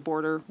is now the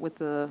border with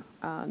the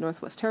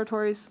Northwest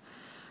Territories.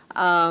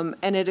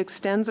 And it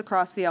extends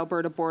across the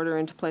Alberta border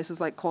into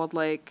places like Cold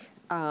Lake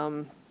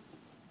and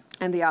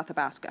the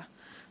Athabasca.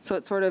 So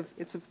it's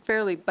a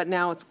fairly, but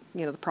now it's,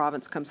 the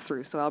province comes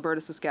through. So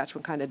Alberta,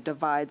 Saskatchewan kind of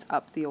divides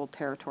up the old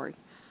territory.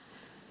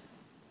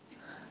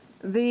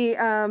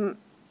 The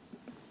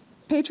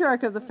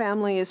patriarch of the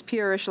family is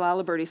Pierre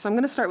Laliberty. So I'm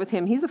going to start with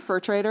him. He's a fur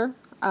trader.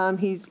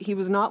 He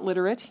was not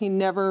literate. He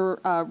never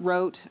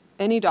wrote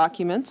any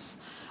documents.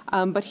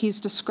 But he's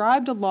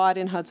described a lot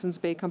in Hudson's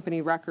Bay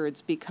Company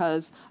records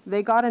because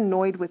they got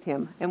annoyed with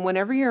him. And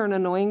whenever you're an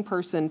annoying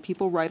person,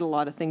 people write a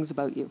lot of things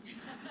about you.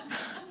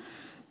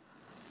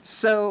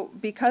 So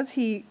because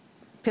he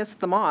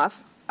pissed them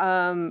off,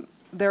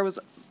 there was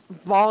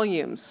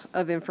volumes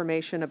of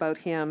information about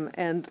him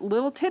and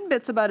little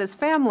tidbits about his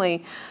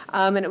family.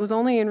 And it was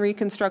only in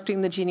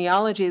reconstructing the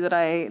genealogy that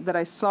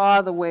I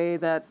saw the way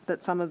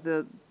that some of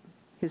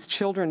his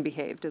children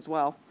behaved as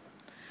well.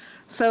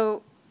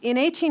 So in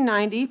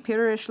 1890,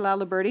 Pierre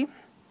Laliberty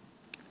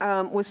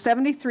was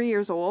 73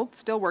 years old,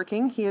 still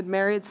working. He had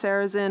married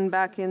Sarrazin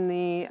back in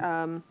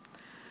the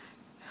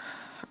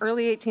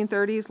early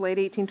 1830s, late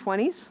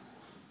 1820s.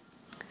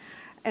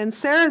 And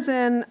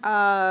Sarrazin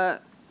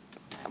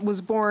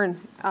was born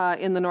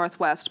in the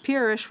Northwest.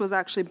 Pierre was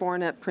actually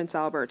born at Prince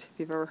Albert. If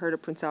you've ever heard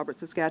of Prince Albert,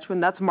 Saskatchewan,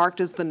 that's marked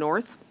as the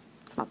North.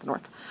 It's not the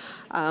North.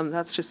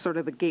 That's just sort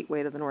of the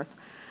gateway to the North.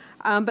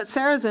 But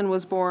Sarrazin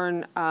was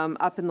born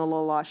up in the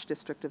Low Losh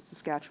district of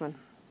Saskatchewan.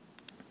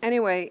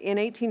 Anyway, in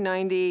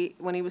 1890,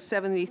 when he was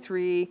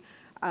 73,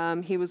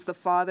 he was the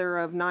father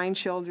of 9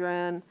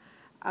 children,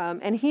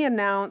 and he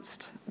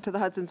announced to the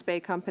Hudson's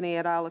Bay Company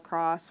at Isle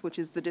Cross, which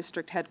is the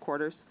district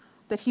headquarters,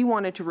 that he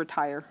wanted to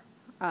retire.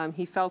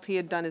 He felt he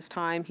had done his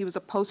time. He was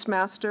a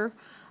postmaster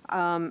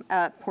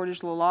at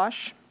Portage La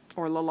Loche,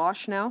 or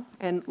Laloche now,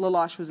 and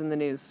Laloche was in the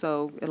news,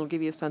 so it'll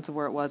give you a sense of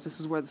where it was. This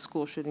is where the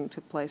school shooting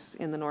took place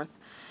in the north.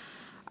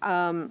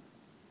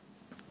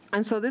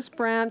 And so this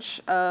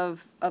branch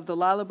of the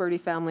Lalaberty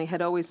family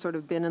had always sort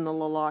of been in the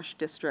Laloche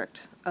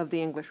district of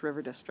the English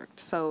River District,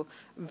 so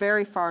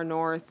very far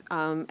north.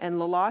 And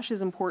Laloche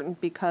is important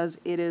because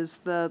it is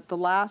the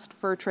last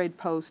fur trade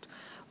post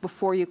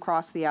before you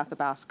cross the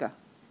Athabasca,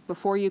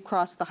 before you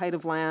cross the height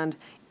of land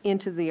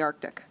into the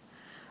Arctic.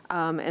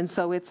 And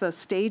so it's a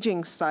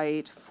staging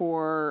site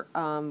for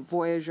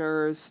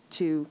voyageurs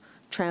to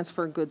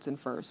transfer goods and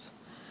furs.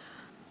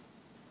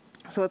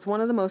 So it's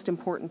one of the most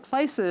important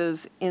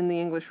places in the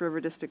English River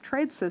District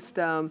trade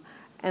system,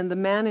 and the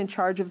man in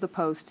charge of the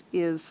post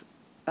is,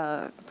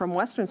 from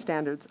Western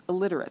standards,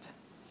 illiterate.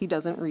 He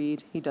doesn't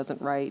read, he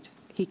doesn't write.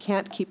 He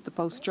can't keep the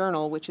post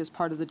journal, which is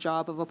part of the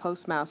job of a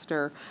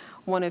postmaster.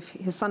 One of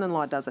his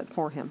son-in-law does it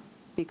for him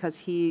because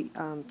he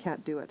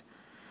can't do it.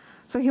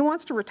 So he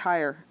wants to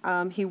retire.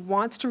 He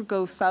wants to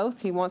go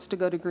south. He wants to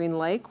go to Green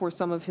Lake, where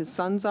some of his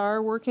sons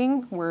are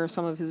working, where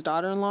some of his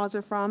daughter-in-laws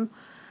are from.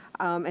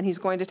 And he's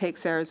going to take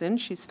Sarah's in.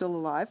 She's still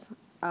alive.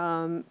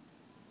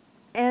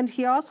 And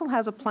he also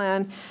has a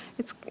plan.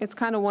 It's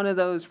kind of one of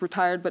those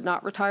retired but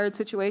not retired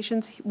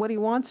situations. What he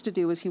wants to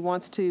do is he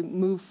wants to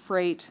move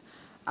freight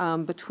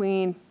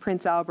between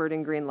Prince Albert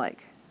and Green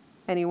Lake.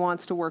 And he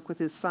wants to work with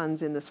his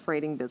sons in this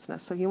freighting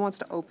business. So he wants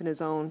to open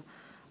his own,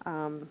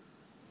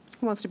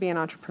 he wants to be an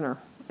entrepreneur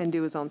and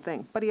do his own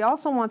thing. But he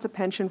also wants a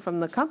pension from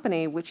the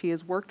company, which he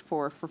has worked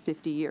for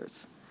 50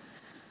 years.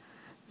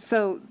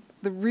 So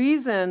the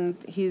reason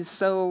he's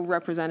so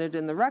represented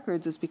in the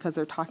records is because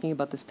they're talking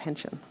about this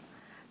pension.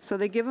 So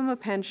they give him a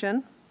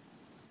pension,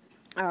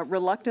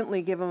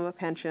 reluctantly give him a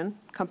pension.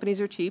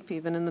 Companies are cheap,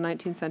 even in the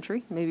 19th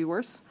century, maybe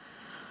worse.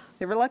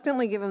 They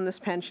reluctantly give him this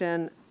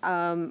pension,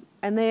 and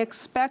they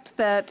expect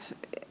that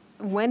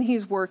when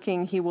he's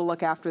working, he will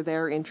look after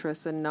their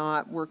interests and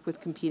not work with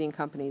competing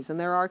companies. And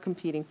there are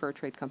competing fur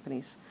trade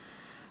companies.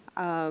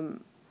 So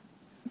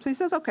he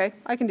says, okay,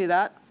 I can do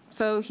that.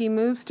 So he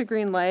moves to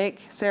Green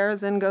Lake.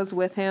 Sarrazin goes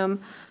with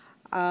him,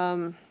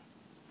 and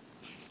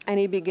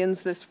he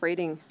begins this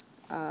freighting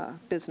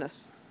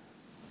business.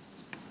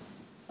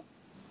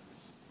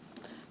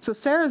 So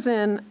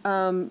Sarrazin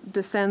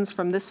descends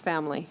from this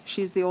family.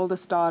 She's the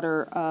oldest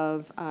daughter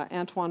of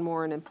Antoine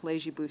Morin and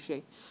Pelagie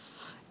Boucher.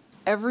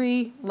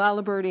 Every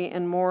Lalaberty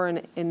and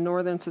Morin in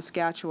northern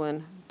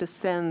Saskatchewan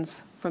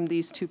descends from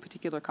these two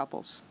particular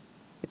couples.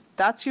 If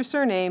that's your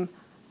surname,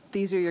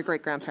 these are your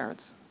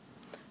great-grandparents.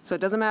 So it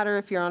doesn't matter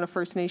if you're on a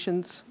First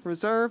Nations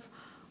reserve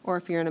or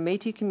if you're in a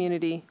Métis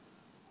community,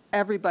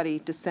 everybody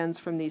descends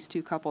from these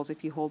two couples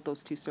if you hold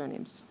those two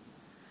surnames.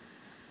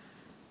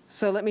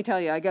 So let me tell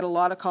you, I get a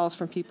lot of calls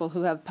from people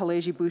who have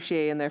Pelagie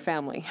Boucher in their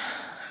family,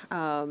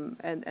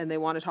 and they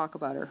want to talk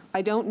about her.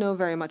 I don't know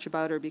very much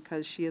about her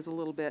because she is a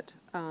little bit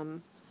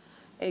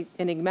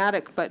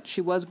enigmatic, but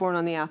she was born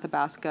on the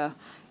Athabasca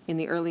in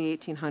the early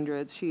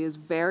 1800s. She is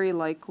very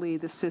likely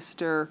the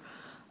sister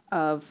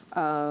of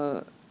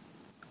a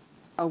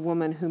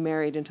woman who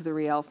married into the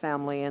Riel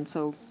family, and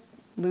so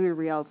Louis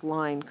Riel's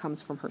line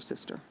comes from her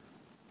sister.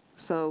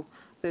 So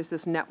there's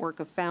this network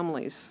of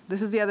families.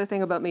 This is the other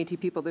thing about Métis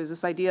people. There's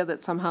this idea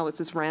that somehow it's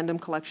this random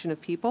collection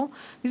of people.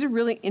 These are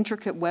really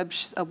intricate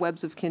webs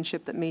of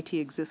kinship that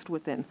Métis exist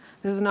within.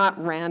 This is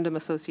not random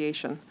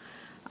association.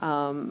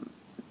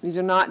 These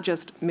are not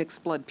just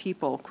mixed blood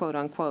people, quote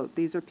unquote.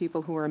 These are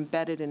people who are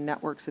embedded in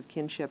networks of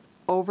kinship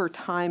over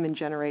time and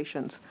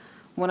generations.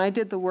 When I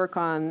did the work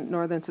on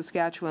northern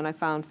Saskatchewan, I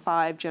found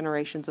 5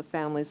 generations of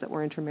families that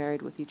were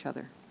intermarried with each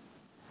other.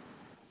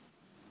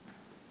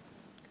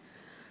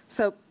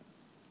 So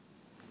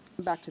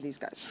back to these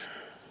guys.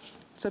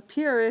 So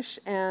Pierrish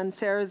and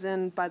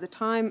Sarrazin, by the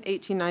time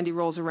 1890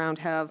 rolls around,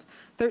 have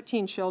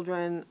 13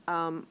 children.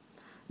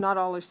 Not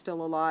all are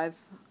still alive,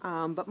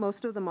 but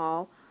most of them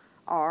all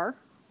are.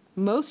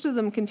 Most of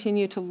them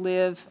continue to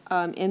live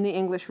in the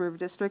English River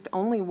District.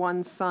 Only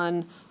one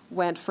son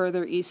went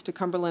further east to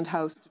Cumberland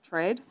House to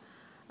trade.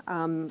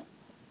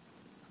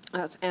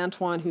 That's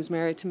Antoine, who's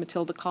married to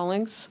Matilda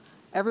Collings.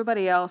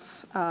 Everybody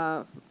else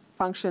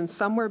functions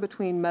somewhere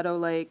between Meadow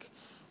Lake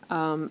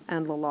and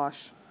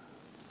Laloche.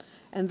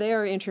 And they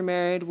are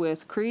intermarried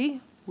with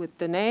Cree, with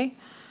Dene.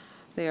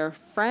 They are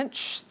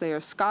French, they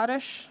are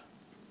Scottish,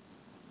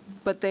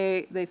 but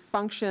they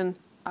function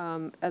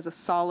as a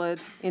solid,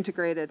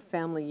 integrated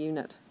family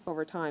unit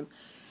over time.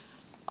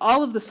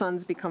 All of the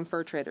sons become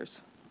fur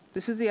traders.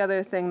 This is the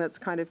other thing that's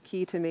kind of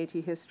key to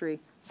Métis history.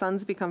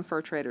 Sons become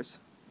fur traders.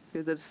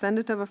 You're the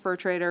descendant of a fur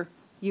trader,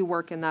 you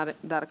work in that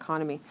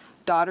economy.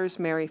 Daughters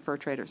marry fur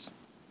traders.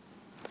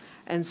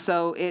 And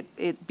so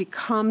it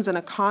becomes an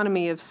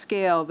economy of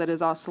scale that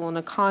is also an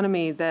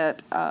economy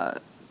that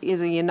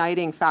is a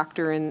uniting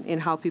factor in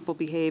how people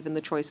behave and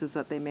the choices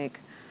that they make.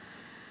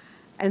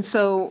 And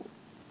so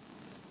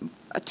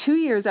 2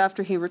 years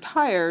after he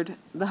retired,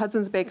 the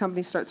Hudson's Bay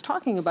Company starts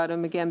talking about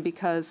him again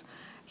because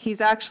he's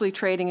actually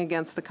trading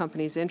against the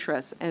company's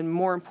interests. And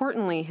more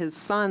importantly, his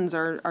sons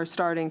are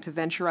starting to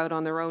venture out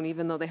on their own,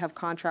 even though they have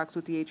contracts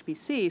with the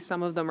HBC.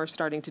 Some of them are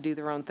starting to do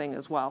their own thing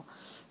as well.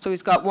 So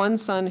he's got one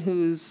son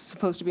who's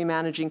supposed to be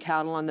managing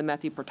cattle on the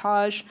Métis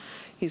Portage.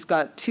 He's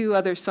got two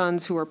other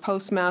sons who are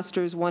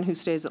postmasters, one who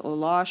stays at La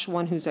Loche,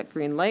 one who's at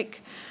Green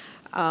Lake,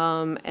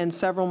 and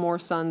several more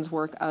sons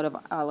work out of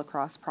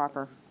Alacrosse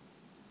proper.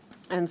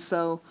 And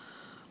so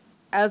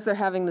as they're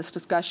having this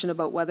discussion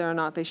about whether or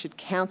not they should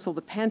cancel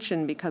the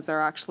pension because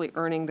they're actually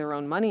earning their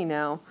own money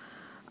now,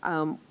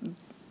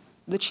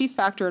 the chief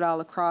factor at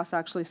Alacrosse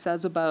actually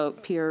says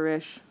about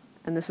Pierre-Riche,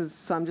 and this is,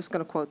 so I'm just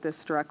going to quote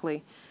this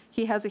directly,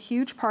 "He has a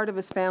huge part of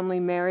his family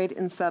married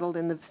and settled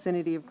in the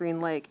vicinity of Green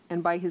Lake,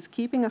 and by his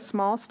keeping a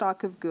small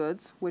stock of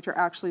goods, which are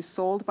actually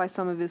sold by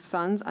some of his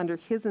sons under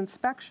his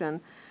inspection,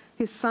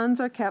 his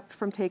sons are kept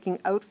from taking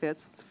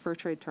outfits," it's a fur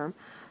trade term,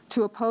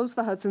 "to oppose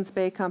the Hudson's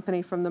Bay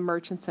Company from the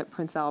merchants at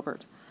Prince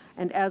Albert.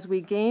 And as we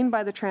gain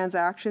by the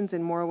transactions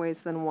in more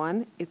ways than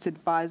one, it's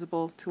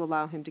advisable to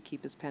allow him to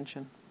keep his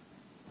pension."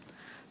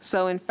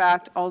 So in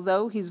fact,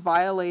 although he's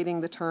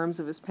violating the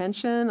terms of his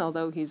pension,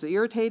 although he's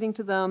irritating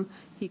to them,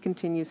 he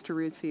continues to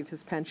receive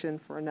his pension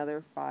for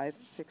another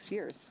 5-6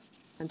 years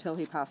until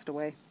he passed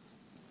away.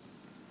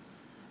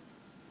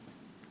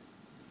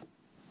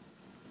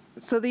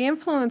 So the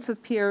influence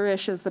of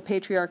Pierre-Riche as the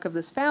patriarch of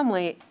this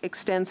family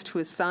extends to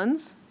his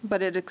sons,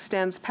 but it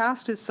extends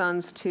past his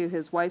sons to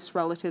his wife's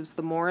relatives,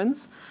 the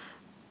Morans.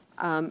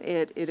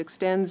 It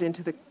extends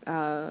into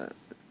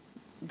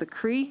the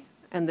Cree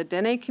and the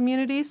Dene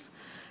communities,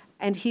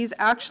 and he's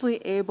actually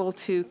able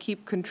to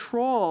keep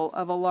control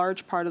of a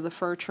large part of the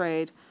fur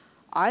trade,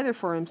 either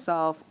for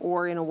himself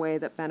or in a way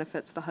that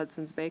benefits the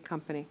Hudson's Bay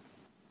Company.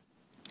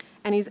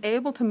 And he's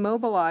able to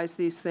mobilize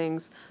these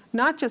things,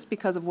 not just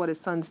because of what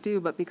his sons do,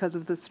 but because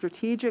of the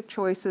strategic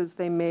choices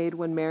they made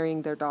when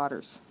marrying their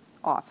daughters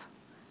off.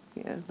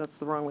 Yeah, that's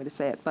the wrong way to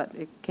say it, but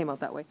it came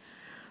out that way.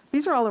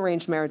 These are all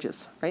arranged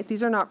marriages, right?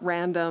 These are not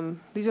random,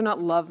 these are not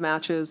love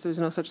matches. There's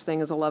no such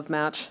thing as a love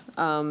match,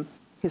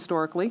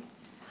 historically.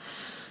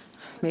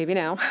 Maybe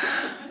now.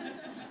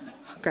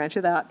 Grant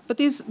you that. But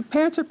these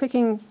parents are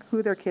picking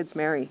who their kids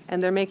marry,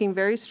 and they're making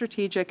very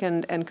strategic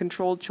and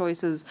controlled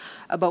choices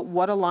about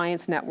what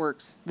alliance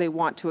networks they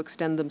want to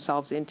extend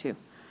themselves into.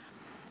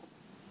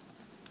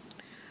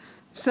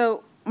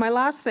 So my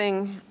last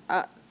thing,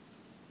 a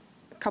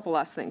couple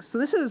last things. So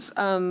this is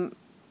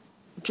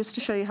just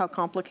to show you how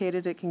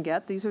complicated it can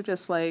get. These are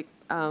just like,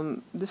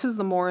 this is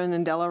the Morin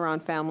and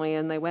Delaron family,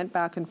 and they went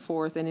back and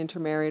forth and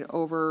intermarried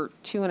over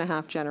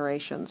 2.5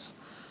 generations.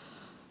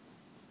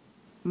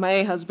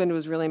 My husband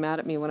was really mad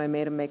at me when I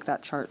made him make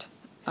that chart,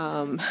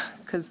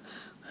 because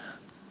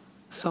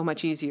so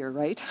much easier,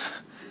 right?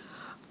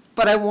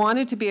 But I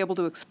wanted to be able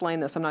to explain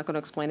this. I'm not going to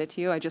explain it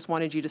to you. I just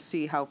wanted you to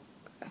see how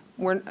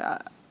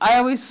I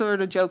always sort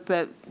of joke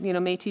that, you know,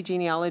 Métis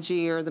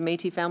genealogy or the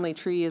Métis family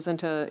tree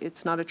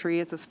it's not a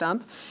tree, it's a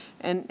stump.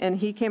 And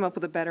he came up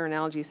with a better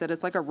analogy. He said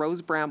it's like a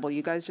rose bramble.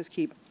 You guys just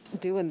keep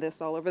doing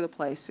this all over the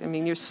place. I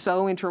mean, you're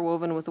so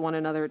interwoven with one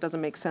another, it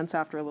doesn't make sense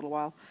after a little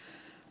while.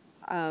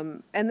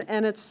 And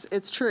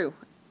it's true.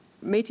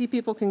 Métis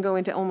people can go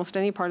into almost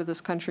any part of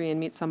this country and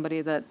meet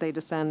somebody that they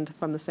descend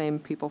from the same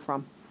people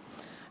from.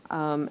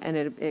 And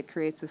it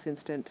creates this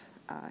instant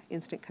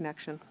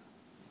connection.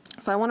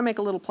 So I want to make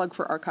a little plug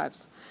for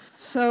archives.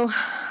 So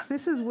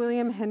this is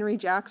William Henry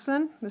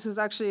Jackson. This is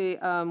actually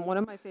one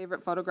of my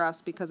favorite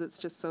photographs because it's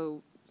just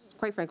so,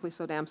 quite frankly,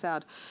 so damn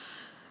sad.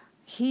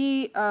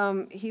 He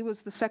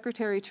was the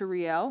secretary to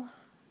Riel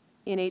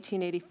in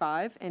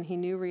 1885, and he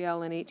knew Riel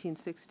in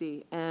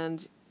 1860.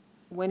 And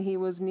when he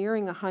was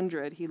nearing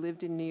 100, he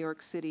lived in New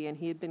York City, and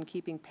he had been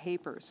keeping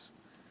papers.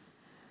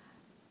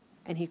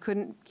 And he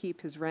couldn't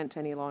keep his rent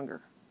any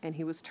longer, and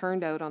he was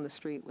turned out on the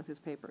street with his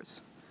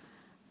papers.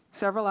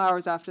 Several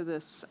hours after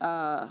this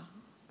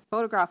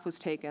photograph was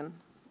taken,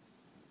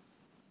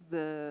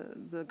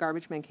 the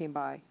garbage men came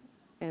by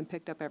and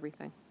picked up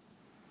everything.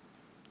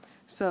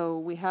 So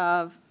we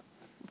have,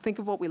 think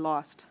of what we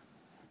lost.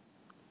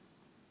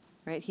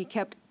 Right? He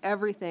kept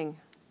everything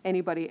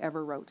anybody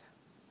ever wrote.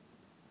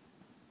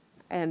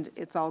 And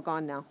it's all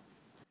gone now.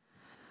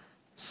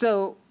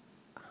 So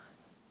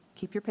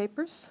keep your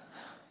papers,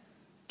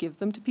 give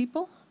them to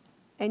people,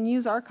 and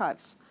use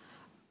archives.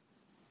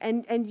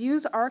 And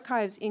use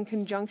archives in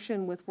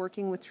conjunction with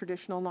working with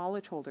traditional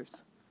knowledge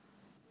holders.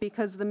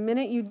 Because the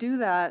minute you do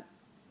that,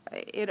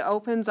 it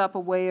opens up a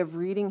way of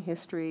reading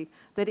history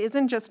that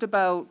isn't just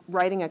about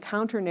writing a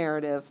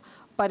counter-narrative,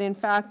 but in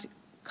fact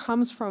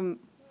comes from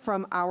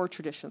our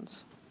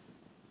traditions,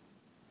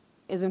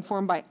 is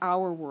informed by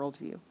our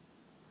worldview,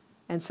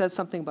 and says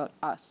something about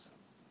us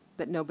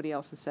that nobody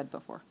else has said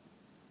before.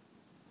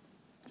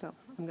 So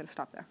I'm going to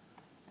stop there.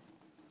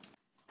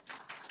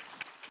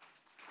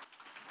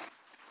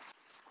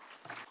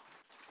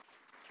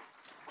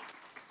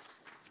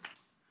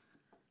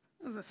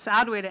 That was a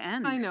sad way to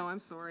end. I know, I'm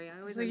sorry. I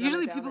always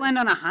usually people end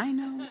on a high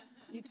note.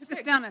 You took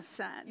us down a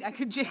sad. I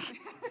could.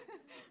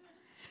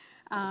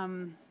 I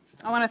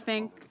want to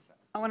thank.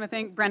 I want to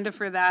thank Brenda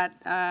for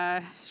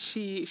that.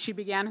 She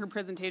began her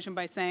presentation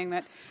by saying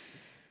that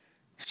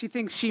she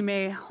thinks she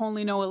may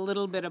only know a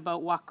little bit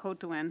about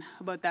Wahkotowan,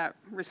 about that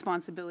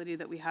responsibility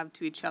that we have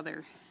to each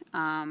other.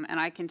 And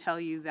I can tell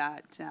you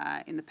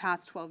that in the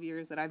past 12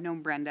 years that I've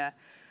known Brenda,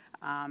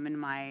 in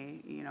my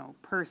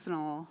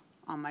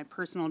on my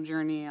personal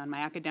journey, on my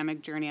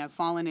academic journey, I've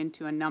fallen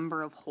into a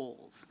number of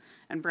holes.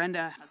 And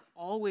Brenda has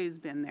always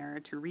been there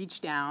to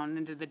reach down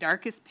into the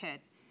darkest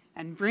pit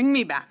and bring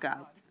me back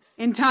up.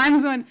 In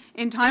times when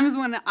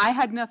I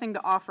had nothing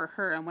to offer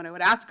her, and when I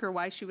would ask her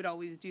why she would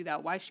always do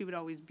that, why she would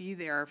always be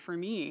there for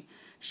me,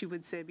 she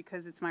would say,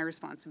 because it's my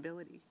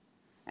responsibility.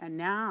 And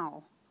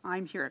now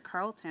I'm here at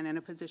Carleton in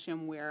a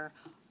position where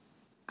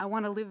I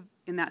want to live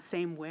in that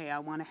same way. I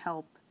want to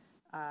help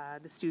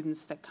the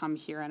students that come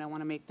here, and I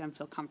want to make them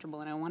feel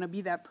comfortable, and I want to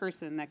be that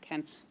person that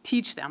can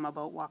teach them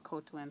about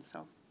Wahkotowan.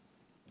 So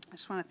I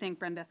just want to thank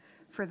Brenda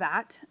for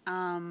that.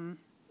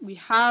 We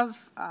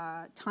have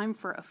time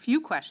for a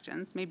few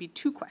questions, maybe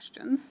 2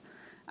 questions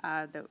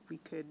that we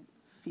could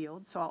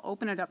field. So I'll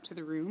open it up to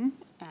the room,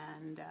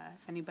 and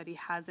if anybody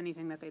has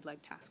anything that they'd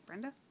like to ask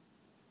Brenda.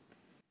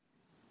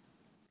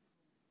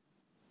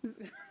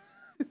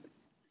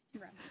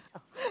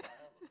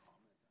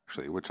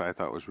 Actually, which I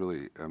thought was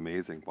really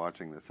amazing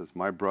watching this, is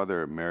my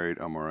brother married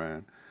a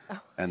Moran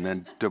and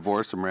then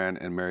divorced a Moran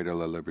and married a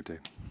La Liberté.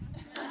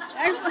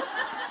 Excellent.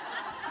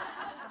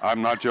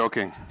 I'm not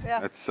joking.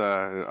 Yeah. It's,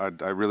 I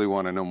really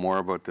want to know more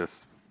about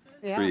this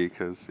tree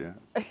because, yeah,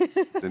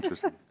 it's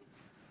interesting.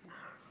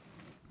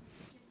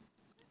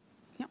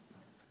 Yep.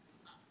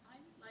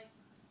 I'd like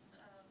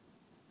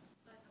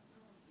let us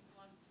know if you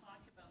want to talk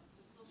about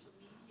the social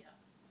media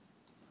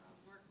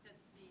work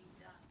that's being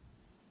done.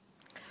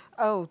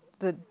 Oh,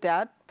 the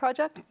DAD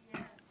project? Yeah.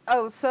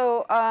 Oh,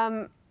 so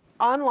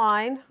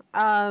online,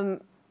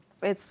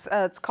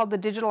 it's called the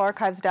Digital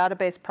Archives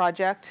Database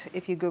Project.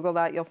 If you Google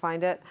that, you'll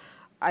find it.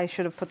 I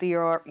should have put the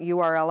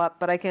URL up,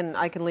 but I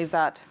can leave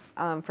that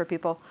for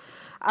people.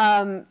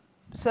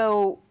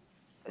 So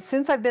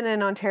since I've been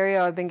in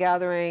Ontario, I've been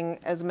gathering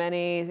as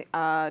many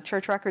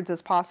church records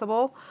as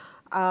possible.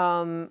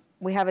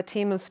 We have a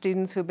team of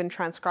students who've been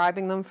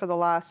transcribing them for the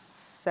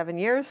last 7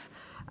 years,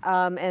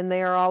 and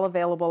they are all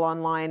available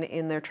online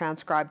in their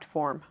transcribed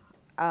form.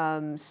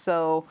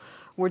 So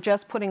we're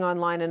just putting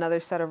online another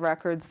set of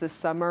records this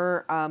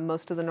summer,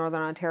 most of the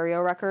Northern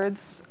Ontario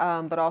records,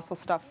 but also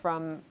stuff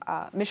from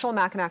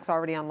Michilimackinac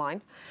already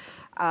online.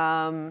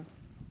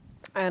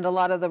 And a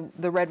lot of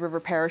the Red River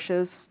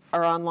parishes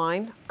are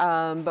online,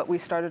 but we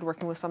started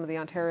working with some of the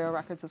Ontario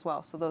records as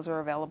well, so those are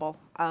available.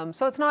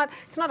 So it's not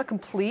a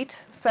complete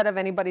set of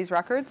anybody's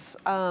records.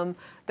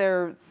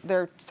 They're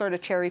sort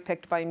of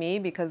cherry-picked by me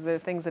because they're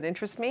things that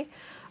interest me.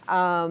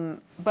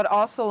 But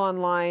also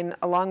online,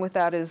 along with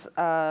that, is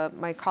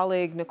my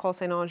colleague Nicole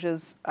St.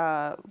 Ange's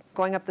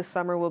going up this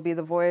summer will be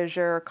the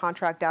Voyager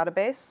contract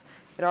database.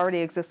 It already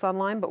exists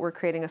online, but we're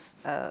creating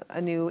a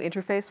new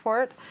interface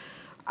for it.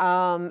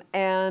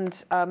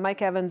 And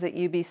Mike Evans at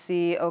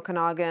UBC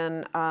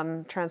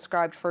Okanagan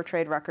transcribed fur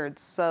trade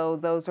records. So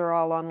those are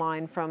all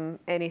online from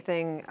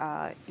anything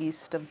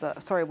west of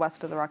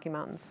the Rocky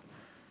Mountains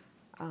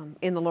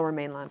in the Lower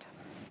Mainland.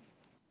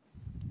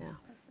 Yeah.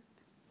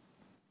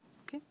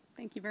 Okay,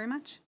 thank you very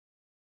much.